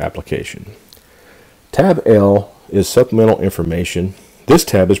into your application. Tab L is supplemental information. This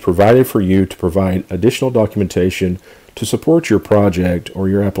tab is provided for you to provide additional documentation to support your project or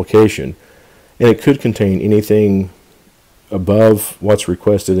your application, and it could contain anything above what's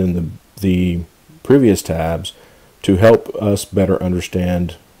requested in the previous tabs to help us better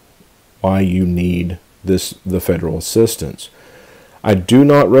understand why you need the federal assistance. I do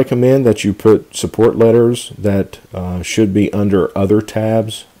not recommend that you put support letters that should be under other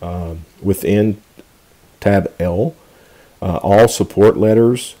tabs within tab L. All support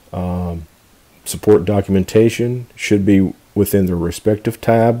letters, support documentation should be within their respective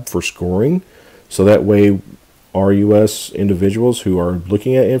tab for scoring, so that way RUS individuals who are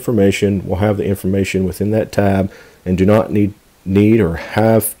looking at information will have the information within that tab and do not need or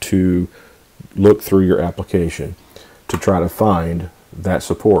have to look through your application to try to find that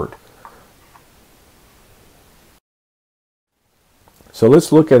support. So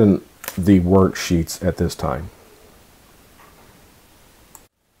let's look at the worksheets at this time.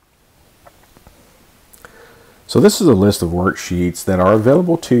 So this is a list of worksheets that are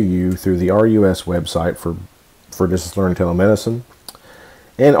available to you through the RUS website for Distance Learning and Telemedicine,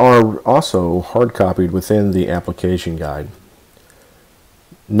 and are also hard copied within the application guide.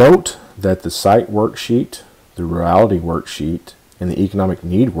 Note that the site worksheet, the rurality worksheet, and the economic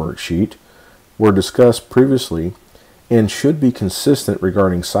need worksheet were discussed previously and should be consistent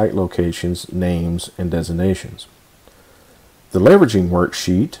regarding site locations, names, and designations. The leveraging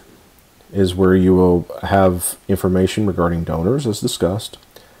worksheet is where you will have information regarding donors as discussed,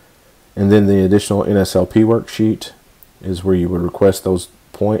 and then the additional NSLP worksheet is where you would request those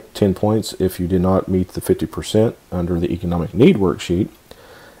 10 points if you did not meet the 50% under the economic need worksheet.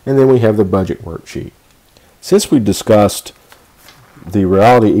 And then we have the budget worksheet. Since we discussed the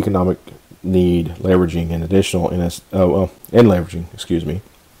reality economic need leveraging and additional leveraging,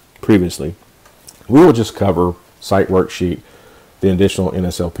 previously, we will just cover site worksheet, the additional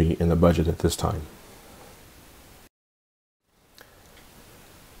NSLP, and the budget at this time.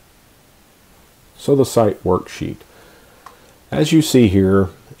 So the site worksheet. As you see here,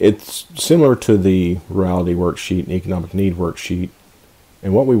 it's similar to the reality worksheet and economic need worksheet.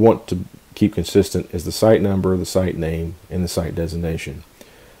 And what we want to keep consistent is the site number, the site name, and the site designation.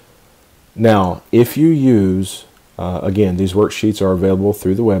 Now, if you use, again, these worksheets are available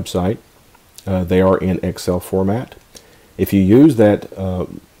through the website. They are in Excel format. If you use that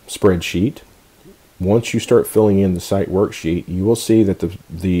spreadsheet, once you start filling in the site worksheet, you will see that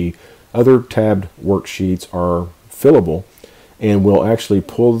the other tabbed worksheets are fillable and will actually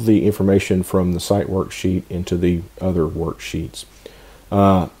pull the information from the site worksheet into the other worksheets.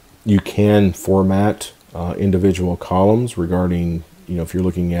 You can format individual columns regarding, if you're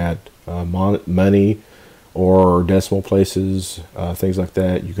looking at money or decimal places, things like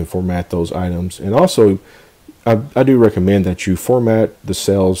that. You can format those items. And also, I do recommend that you format the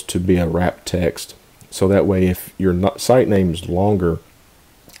cells to be a wrap text, so that way if your site name is longer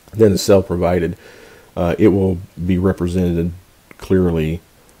than the cell provided, it will be represented clearly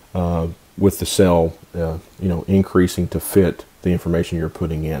with the cell increasing to fit the information you're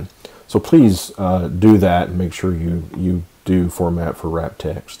putting in. So please do that and make sure you do format for wrap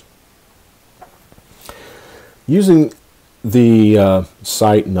text. Using the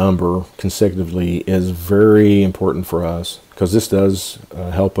site number consecutively is very important for us, because this does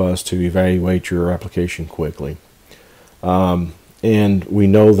help us to evaluate your application quickly. And we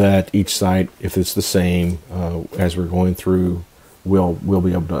know that each site, if it's the same, as we're going through, we'll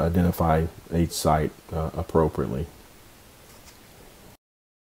be able to identify each site appropriately.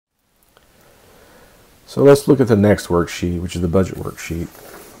 So let's look at the next worksheet, which is the budget worksheet.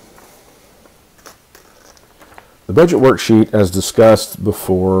 The budget worksheet, as discussed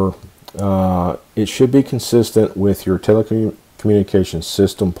before, it should be consistent with your telecommunications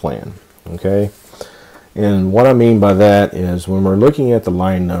system plan, okay? And what I mean by that is when we're looking at the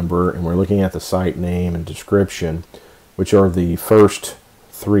line number and we're looking at the site name and description, which are the first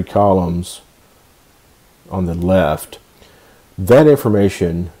 3 columns on the left, that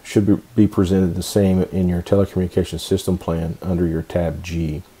information should be presented the same in your telecommunications system plan under your tab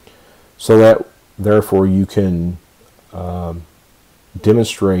G, so that therefore you can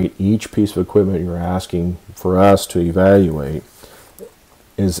demonstrate each piece of equipment you're asking for us to evaluate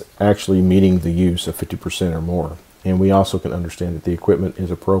is actually meeting the use of 50% or more. And we also can understand that the equipment is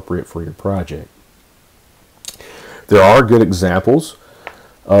appropriate for your project. There are good examples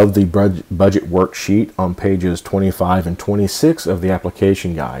of the budget worksheet on pages 25 and 26 of the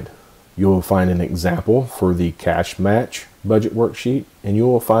application guide. You will find an example for the cash match budget worksheet, and you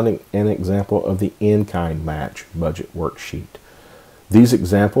will find an example of the in-kind match budget worksheet. These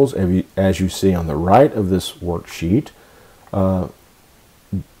examples, as you see on the right of this worksheet,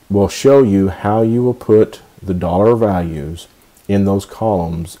 will show you how you will put the dollar values in those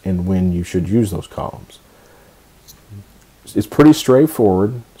columns and when you should use those columns. It's pretty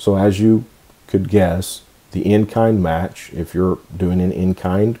straightforward. So as you could guess, the in-kind match, if you're doing an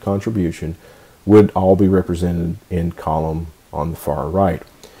in-kind contribution, would all be represented in column on the far right.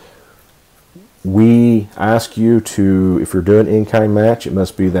 We ask you to, if you're doing in-kind match, it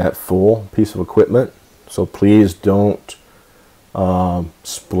must be that full piece of equipment. So please don't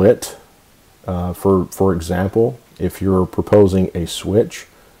split. For example, if you're proposing a switch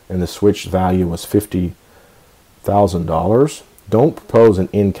and the switch value was $50,000, don't propose an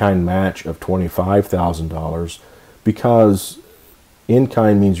in-kind match of $25,000, because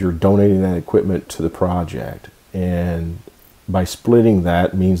in-kind means you're donating that equipment to the project, and by splitting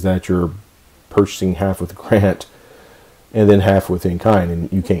that means that you're purchasing half with the grant and then half with in-kind, and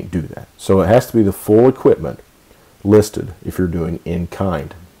you can't do that. So it has to be the full equipment listed if you're doing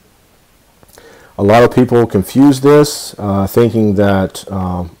in-kind. A lot of people confuse this, thinking that,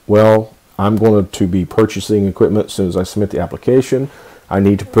 well, I'm going to be purchasing equipment as soon as I submit the application. I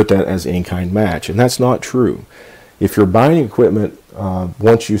need to put that as in-kind match, and that's not true. If you're buying equipment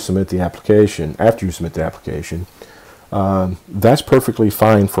once you submit the application, after you submit the application, that's perfectly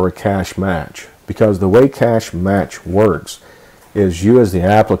fine for a cash match, because the way cash match works is you as the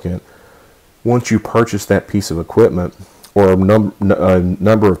applicant, once you purchase that piece of equipment or a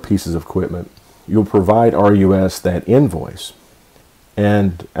number of pieces of equipment, you'll provide RUS that invoice.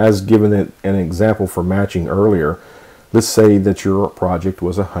 And as given an example for matching earlier, let's say that your project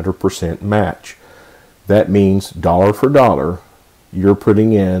was 100% match. That means dollar for dollar, you're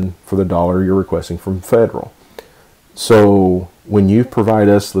putting in for the dollar you're requesting from federal. So when you provide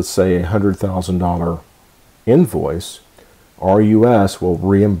us, let's say, a $100,000 invoice, RUS will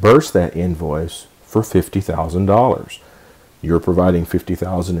reimburse that invoice for $50,000. You're providing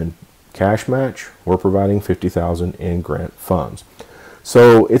 $50,000 in cash match, we're providing $50,000 in grant funds.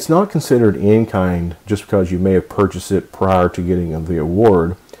 So it's not considered in-kind just because you may have purchased it prior to getting the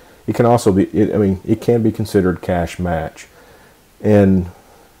award. It can also be, it can be considered cash match. And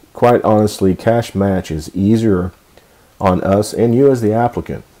quite honestly, cash match is easier on us and you as the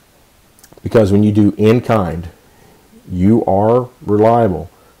applicant, because when you do in-kind, you are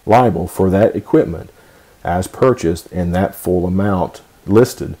liable for that equipment as purchased and that full amount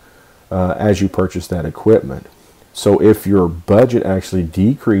listed as you purchase that equipment. So if your budget actually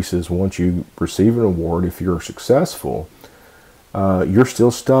decreases once you receive an award, if you're successful, you're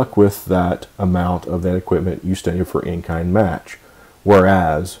still stuck with that amount of that equipment you stated for in-kind match.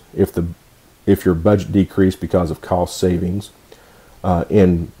 Whereas if your budget decreased because of cost savings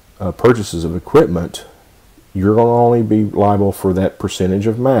in purchases of equipment, you're going to only be liable for that percentage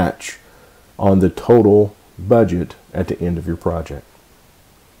of match on the total budget at the end of your project.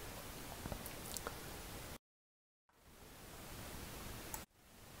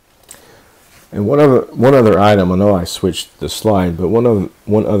 And one other item, I know I switched the slide, but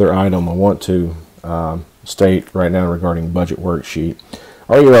one other item I want to state right now regarding budget worksheet.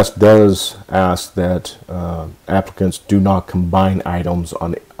 RUS does ask that applicants do not combine items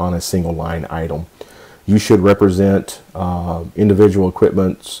on a single line item. You should represent individual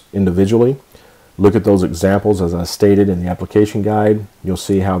equipments individually. Look at those examples as I stated in the application guide. You'll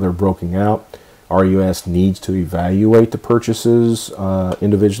see how they're broken out. RUS needs to evaluate the purchases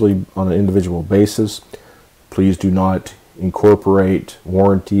individually on an individual basis. Please do not incorporate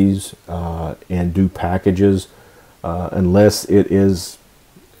warranties and do packages unless it is,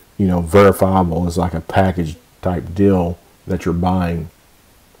 you know, verifiable as like a package type deal that you're buying.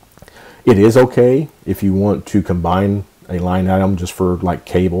 It is okay if you want to combine a line item just for like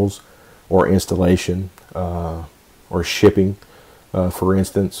cables or installation or shipping, for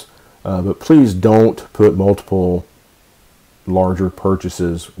instance. But please don't put multiple larger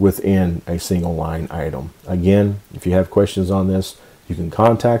purchases within a single line item. Again, if you have questions on this, you can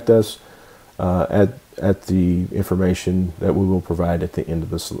contact us at the information that we will provide at the end of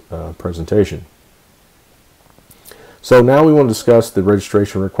this presentation. So now we want to discuss the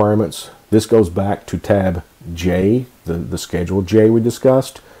registration requirements. This goes back to tab J, the Schedule J we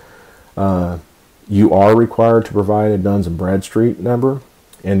discussed. You are required to provide a Duns and Bradstreet number,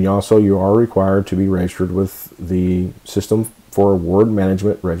 and you are required to be registered with the System for Award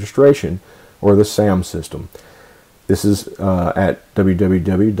Management Registration, or the SAM system. This is at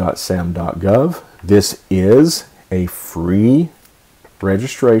www.sam.gov. This is a free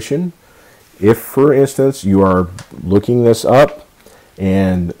registration. If, for instance, you are looking this up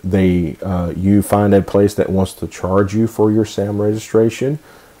and you find a place that wants to charge you for your SAM registration,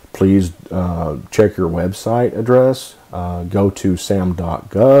 please check your website address. Go to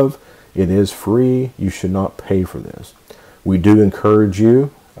sam.gov. It is free. You should not pay for this. We do encourage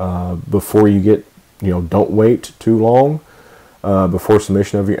you before you get, don't wait too long before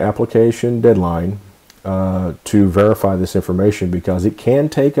submission of your application deadline to verify this information, because it can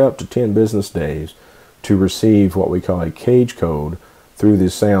take up to 10 business days to receive what we call a cage code through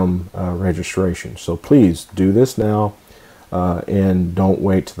the SAM registration. So please do this now and don't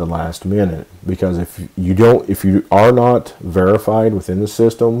wait to the last minute, because if you are not verified within the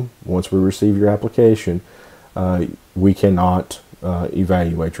system once we receive your application, we cannot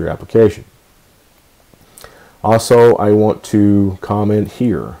evaluate your application. Also, I want to comment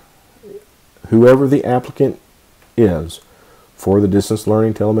here, whoever the applicant is for the Distance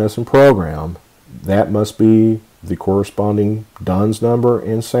Learning Telemedicine program, that must be the corresponding DUNS number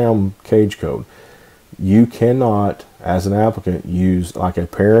and SAM cage code. You cannot, as an applicant, use like a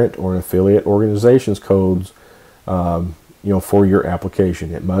parent or an affiliate organization's codes for your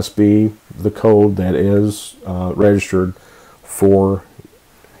application. It must be the code that is registered for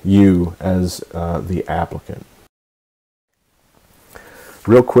you as the applicant.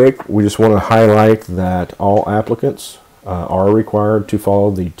 Real quick, we just want to highlight that all applicants are required to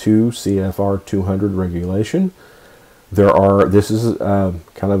follow the 2 CFR 200 regulation. This is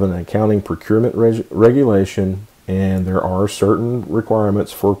kind of an accounting procurement regulation, and there are certain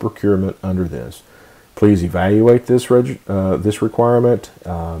requirements for procurement under this. Please evaluate this requirement.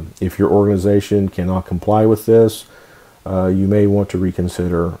 If your organization cannot comply with this, you may want to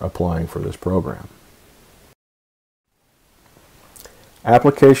reconsider applying for this program.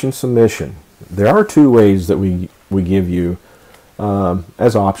 Application submission. There are 2 ways that we give you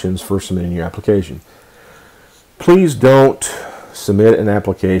as options for submitting your application. Please don't submit an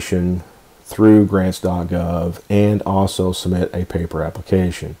application through grants.gov and also submit a paper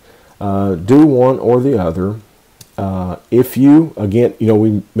application. Do one or the other. If you, again,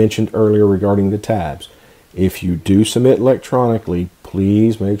 we mentioned earlier regarding the tabs. If you do submit electronically,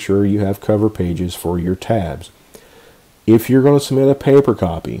 please make sure you have cover pages for your tabs. If you're going to submit a paper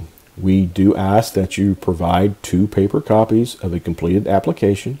copy, we do ask that you provide 2 paper copies of a completed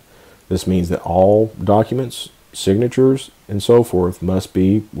application. This means that all documents, signatures, and so forth must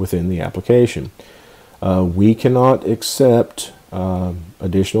be within the application. We cannot accept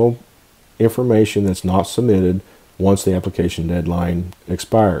additional information that's not submitted once the application deadline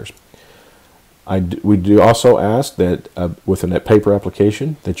expires. We do also ask that within that paper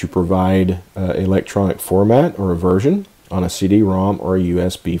application that you provide electronic format or a version on a CD-ROM or a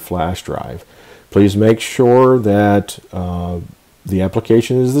USB flash drive. Please make sure that the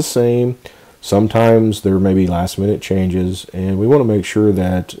application is the same. Sometimes there may be last-minute changes, and we want to make sure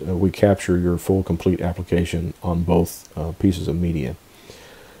that we capture your full complete application on both pieces of media.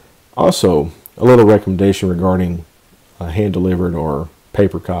 Also, a little recommendation regarding hand-delivered or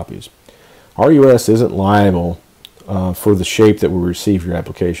paper copies. RUS isn't liable for the shape that will receive your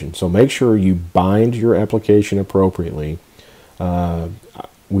application. So make sure you bind your application appropriately.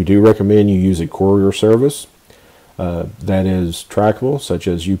 We do recommend you use a courier service that is trackable, such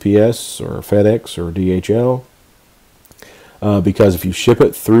as UPS or FedEx or DHL. Because if you ship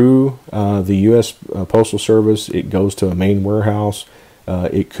it through the U.S. Postal Service, it goes to a main warehouse.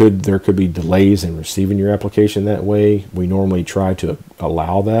 There could be delays in receiving your application that way. We normally try to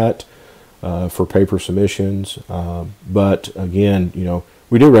allow that for paper submissions, but again,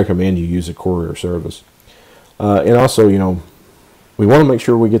 we do recommend you use a courier service. And also, we want to make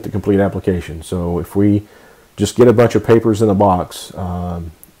sure we get the complete application. So if we just get a bunch of papers in a box,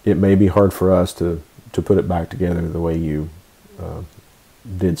 it may be hard for us to put it back together the way you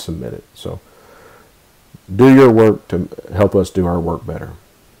did submit it. So do your work to help us do our work better.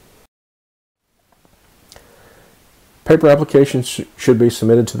 Paper applications should be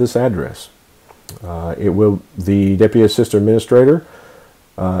submitted to this address. The Deputy Assistant Administrator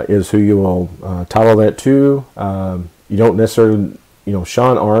is who you will title that to. You don't necessarily,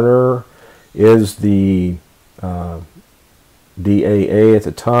 Sean Arner is the DAA at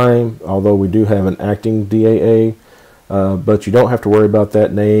the time, although we do have an acting DAA. But you don't have to worry about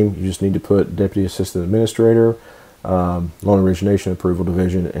that name. You just need to put Deputy Assistant Administrator, Loan Origination Approval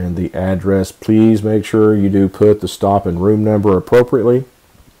Division, and the address. Please make sure you do put the stop and room number appropriately,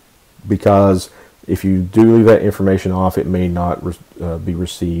 because if you do leave that information off, it may not be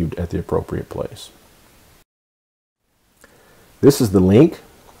received at the appropriate place. This is the link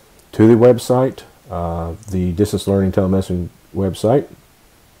to the website, the Distance Learning and Telemedicine website.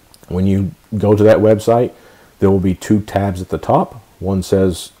 When you go to that website, there will be two tabs at the top. One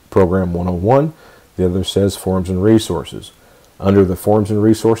says Program 101, the other says Forms and Resources. Under the Forms and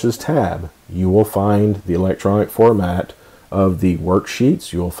Resources tab, you will find the electronic format of the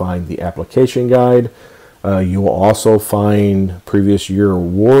worksheets. You will find the application guide. You will also find previous year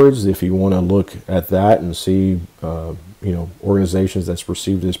awards if you want to look at that and see organizations that's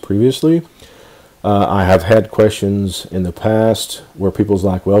received this previously. I have had questions in the past where people's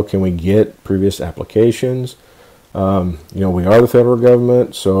like, well, can we get previous applications? We are the federal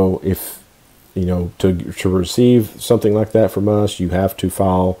government, so if to receive something like that from us, you have to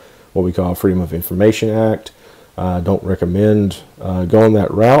file what we call Freedom of Information Act. Don't recommend going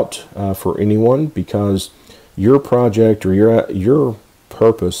that route for anyone, because your project or your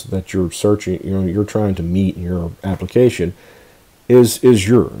purpose that you're searching, you're trying to meet in your application is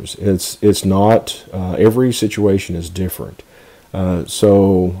yours. It's not. Every situation is different.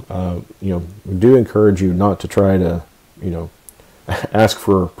 So we do encourage you not to try to, ask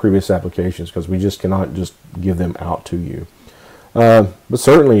for previous applications, because we just cannot just give them out to you. But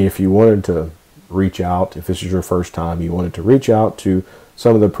certainly if you wanted to reach out, if this is your first time, you wanted to reach out to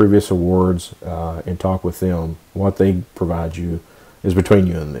some of the previous awards and talk with them, what they provide you is between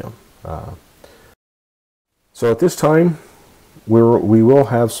you and them. So at this time, we will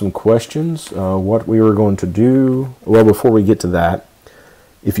have some questions. What we are going to do, well, before we get to that,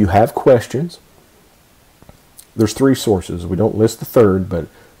 if you have questions, there's three sources. We don't list the third, but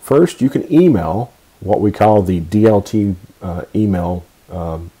first you can email what we call the DLT email,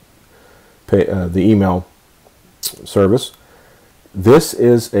 the email service. This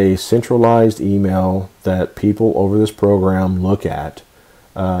is a centralized email that people over this program look at.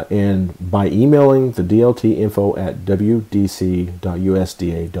 And by emailing the DLT info at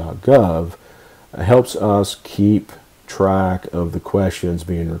wdc.usda.gov helps us keep track of the questions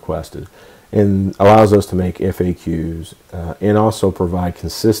being requested, and allows us to make FAQs and also provide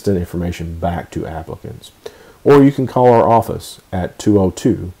consistent information back to applicants. Or you can call our office at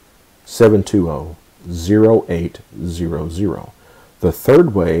 202-720-0800. The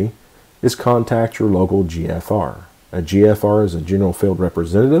third way is contact your local GFR. A GFR is a General Field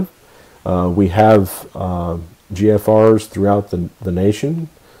Representative. We have GFRs throughout the nation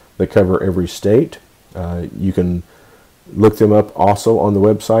that cover every state. You can look them up also on the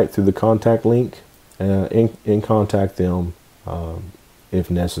website through the contact link and contact them if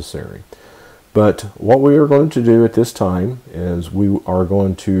necessary. But what we are going to do at this time is we are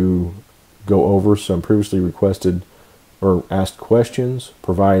going to go over some previously requested or asked questions,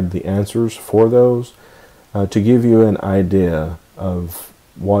 provide the answers for those, to give you an idea of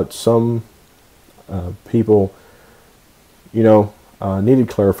what some people, needed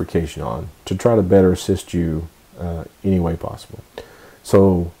clarification on, to try to better assist you any way possible.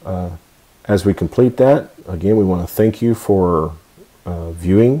 So as we complete that, again, we want to thank you for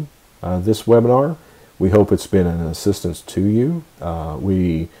viewing this webinar. We hope it's been an assistance to you.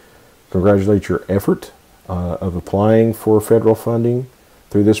 We congratulate your effort of applying for federal funding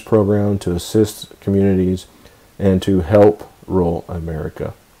through this program to assist communities and to help rural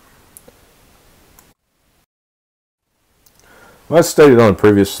America. As stated on the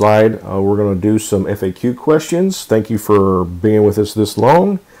previous slide, we're going to do some FAQ questions. Thank you for being with us this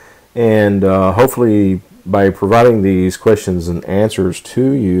long, and hopefully by providing these questions and answers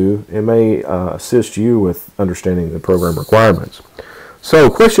to you, it may assist you with understanding the program requirements. So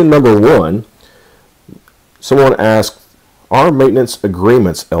question number 1, someone asked, are maintenance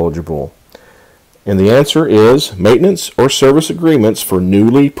agreements eligible? And the answer is maintenance or service agreements for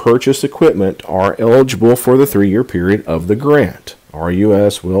newly purchased equipment are eligible for the 3-year period of the grant.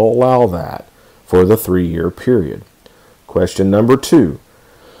 RUS will allow that for the 3-year period. Question number 2,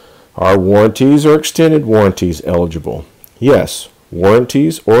 are warranties or extended warranties eligible? Yes,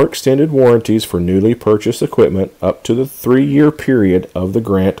 warranties or extended warranties for newly purchased equipment up to the 3-year period of the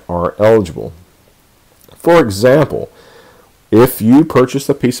grant are eligible. For example, if you purchased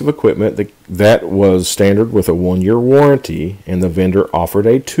a piece of equipment that was standard with a 1-year warranty and the vendor offered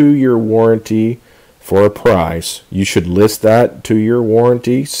a 2-year warranty for a price, you should list that 2-year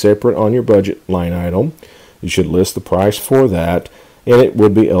warranty separate on your budget line item. You should list the price for that, and it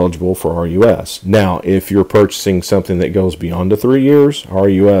would be eligible for RUS. Now, if you're purchasing something that goes beyond the 3 years,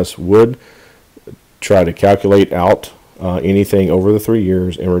 RUS would try to calculate out anything over the 3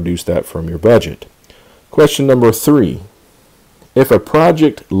 years and reduce that from your budget. Question number 3. If a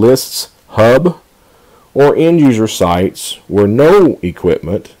project lists hub or end user sites where no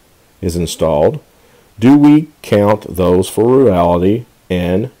equipment is installed, do we count those for rurality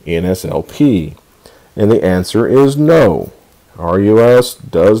and NSLP? And the answer is no. RUS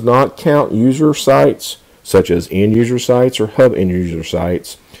does not count user sites such as end user sites or hub end user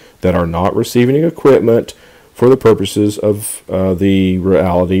sites that are not receiving equipment for the purposes of the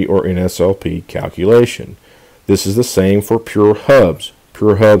rurality or NSLP calculation. This is the same for pure hubs.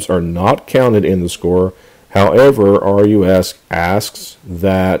 Pure hubs are not counted in the score. However, RUS asks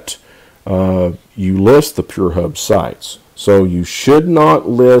that you list the pure hub sites. So you should not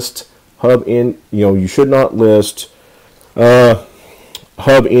list hub end user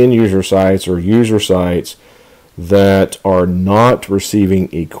sites or user sites that are not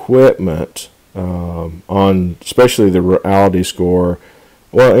receiving equipment on especially the rurality score,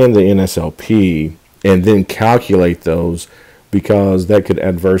 well, and the NSLP, and then calculate those, because that could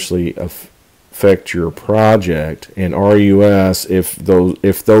adversely affect your project. And RUS, if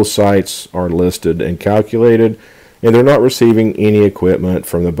those sites are listed and calculated and they're not receiving any equipment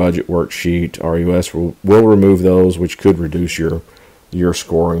from the budget worksheet, RUS will remove those, which could reduce your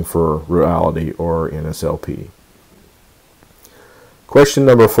scoring for rurality or NSLP. Question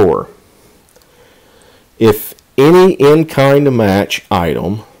number 4. If any in-kind match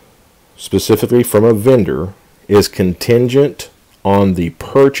item, specifically from a vendor, is contingent on the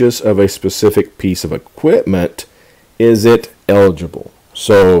purchase of a specific piece of equipment, is it eligible?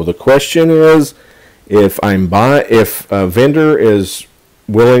 So the question is, if a vendor is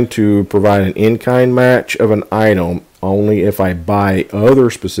willing to provide an in-kind match of an item only if I buy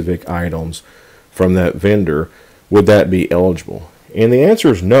other specific items from that vendor, would that be eligible? And the answer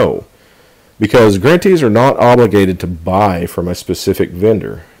is no, because grantees are not obligated to buy from a specific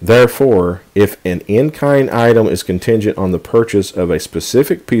vendor. Therefore, if an in-kind item is contingent on the purchase of a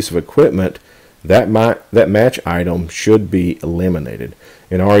specific piece of equipment, that match item should be eliminated.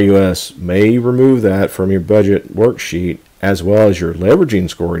 And RUS may remove that from your budget worksheet as well as your leveraging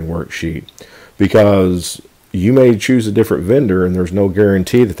scoring worksheet, because you may choose a different vendor and there's no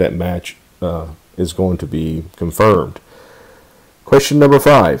guarantee that that match is going to be confirmed. Question number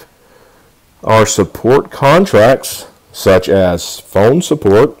 5. Are support contracts, such as phone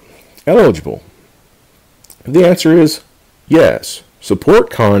support, eligible? The answer is yes. Support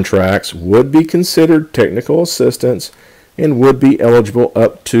contracts would be considered technical assistance and would be eligible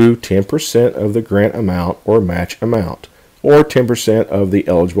up to 10% of the grant amount or match amount, or 10% of the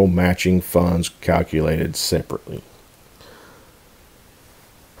eligible matching funds calculated separately.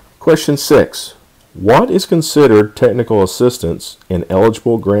 Question 6. What is considered technical assistance in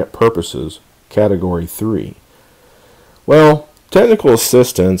eligible grant purposes, Category 3? Well, technical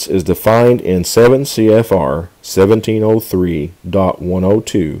assistance is defined in 7 CFR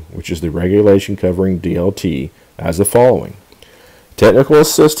 1703.102, which is the regulation covering DLT, as the following. Technical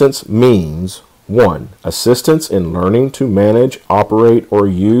assistance means 1. Assistance in learning to manage, operate, or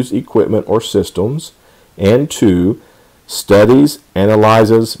use equipment or systems, and 2. Studies,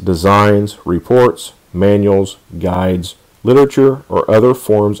 analyzes, designs, reports, manuals, guides, literature, or other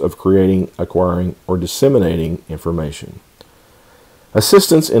forms of creating, acquiring, or disseminating information.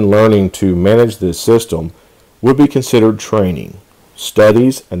 Assistance in learning to manage the system would be considered training.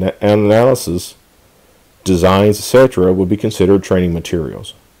 Studies and analysis designs, etc., would be considered training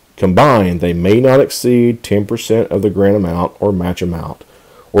materials. Combined, they may not exceed 10% of the grant amount or match amount,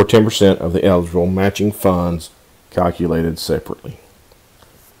 or 10% of the eligible matching funds calculated separately.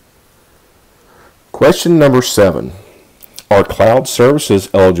 Question number 7. Are cloud services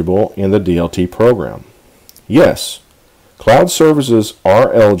eligible in the DLT program? Yes, cloud services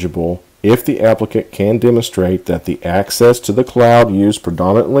are eligible if the applicant can demonstrate that the access to the cloud used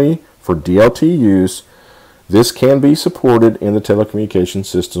predominantly for DLT use, this can be supported in the telecommunication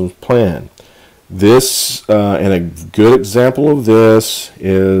systems plan. This, and a good example of this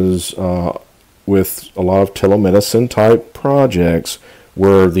is with a lot of telemedicine type projects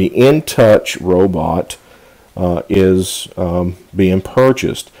where the InTouch robot is being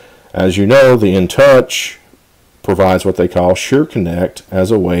purchased. As you know, the InTouch provides what they call Sure Connect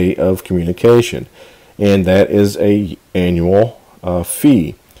as a way of communication, and that is a annual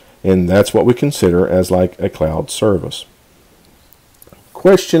fee, and that's what we consider as like a cloud service.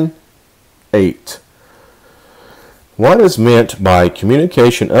 Question 8. What is meant by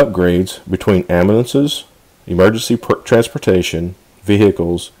communication upgrades between ambulances, emergency transportation,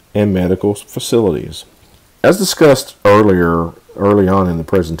 vehicles, and medical facilities? As discussed early on in the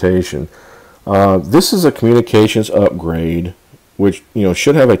presentation, this is a communications upgrade which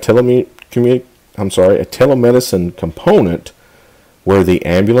should have a telemedicine component where the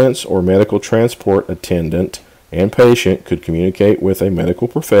ambulance or medical transport attendant and patient could communicate with a medical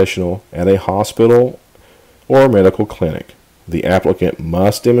professional at a hospital or a medical clinic. The applicant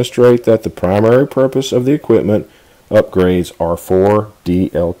must demonstrate that the primary purpose of the equipment upgrades are for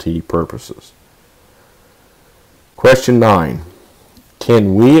DLT purposes. Question 9.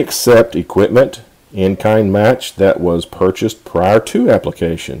 Can we accept equipment in-kind match that was purchased prior to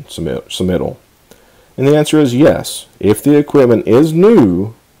application submittal? And the answer is yes, if the equipment is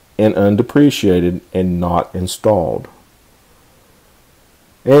new and undepreciated and not installed.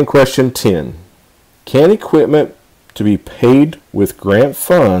 And question 10. Can equipment to be paid with grant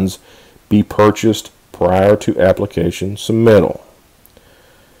funds be purchased prior to application submittal?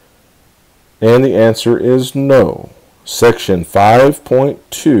 And the answer is no. Section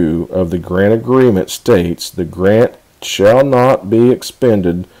 5.2 of the grant agreement states the grant shall not be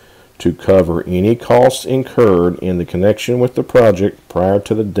expended to cover any costs incurred in the connection with the project prior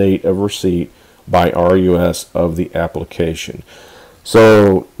to the date of receipt by RUS of the application.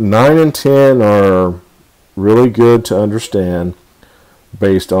 So 9 and 10 are really good to understand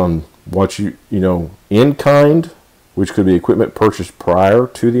based on what in kind, which could be equipment purchased prior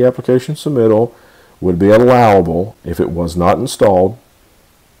to the application submittal, would be allowable if it was not installed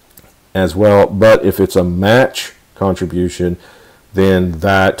as well. But if it's a match contribution, then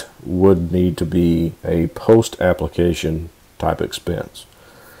that would need to be a post-application type expense.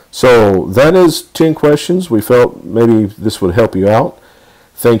 So that is 10 questions. We felt maybe this would help you out.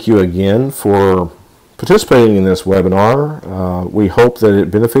 Thank you again for participating in this webinar. We hope that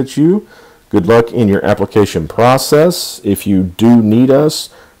it benefits you. Good luck in your application process. If you do need us,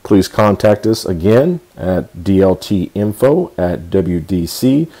 please contact us again at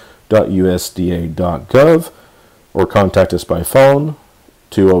dltinfo@wdc.usda.gov or contact us by phone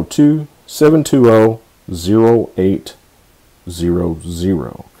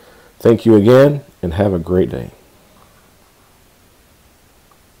 202-720-0800. Thank you again and have a great day.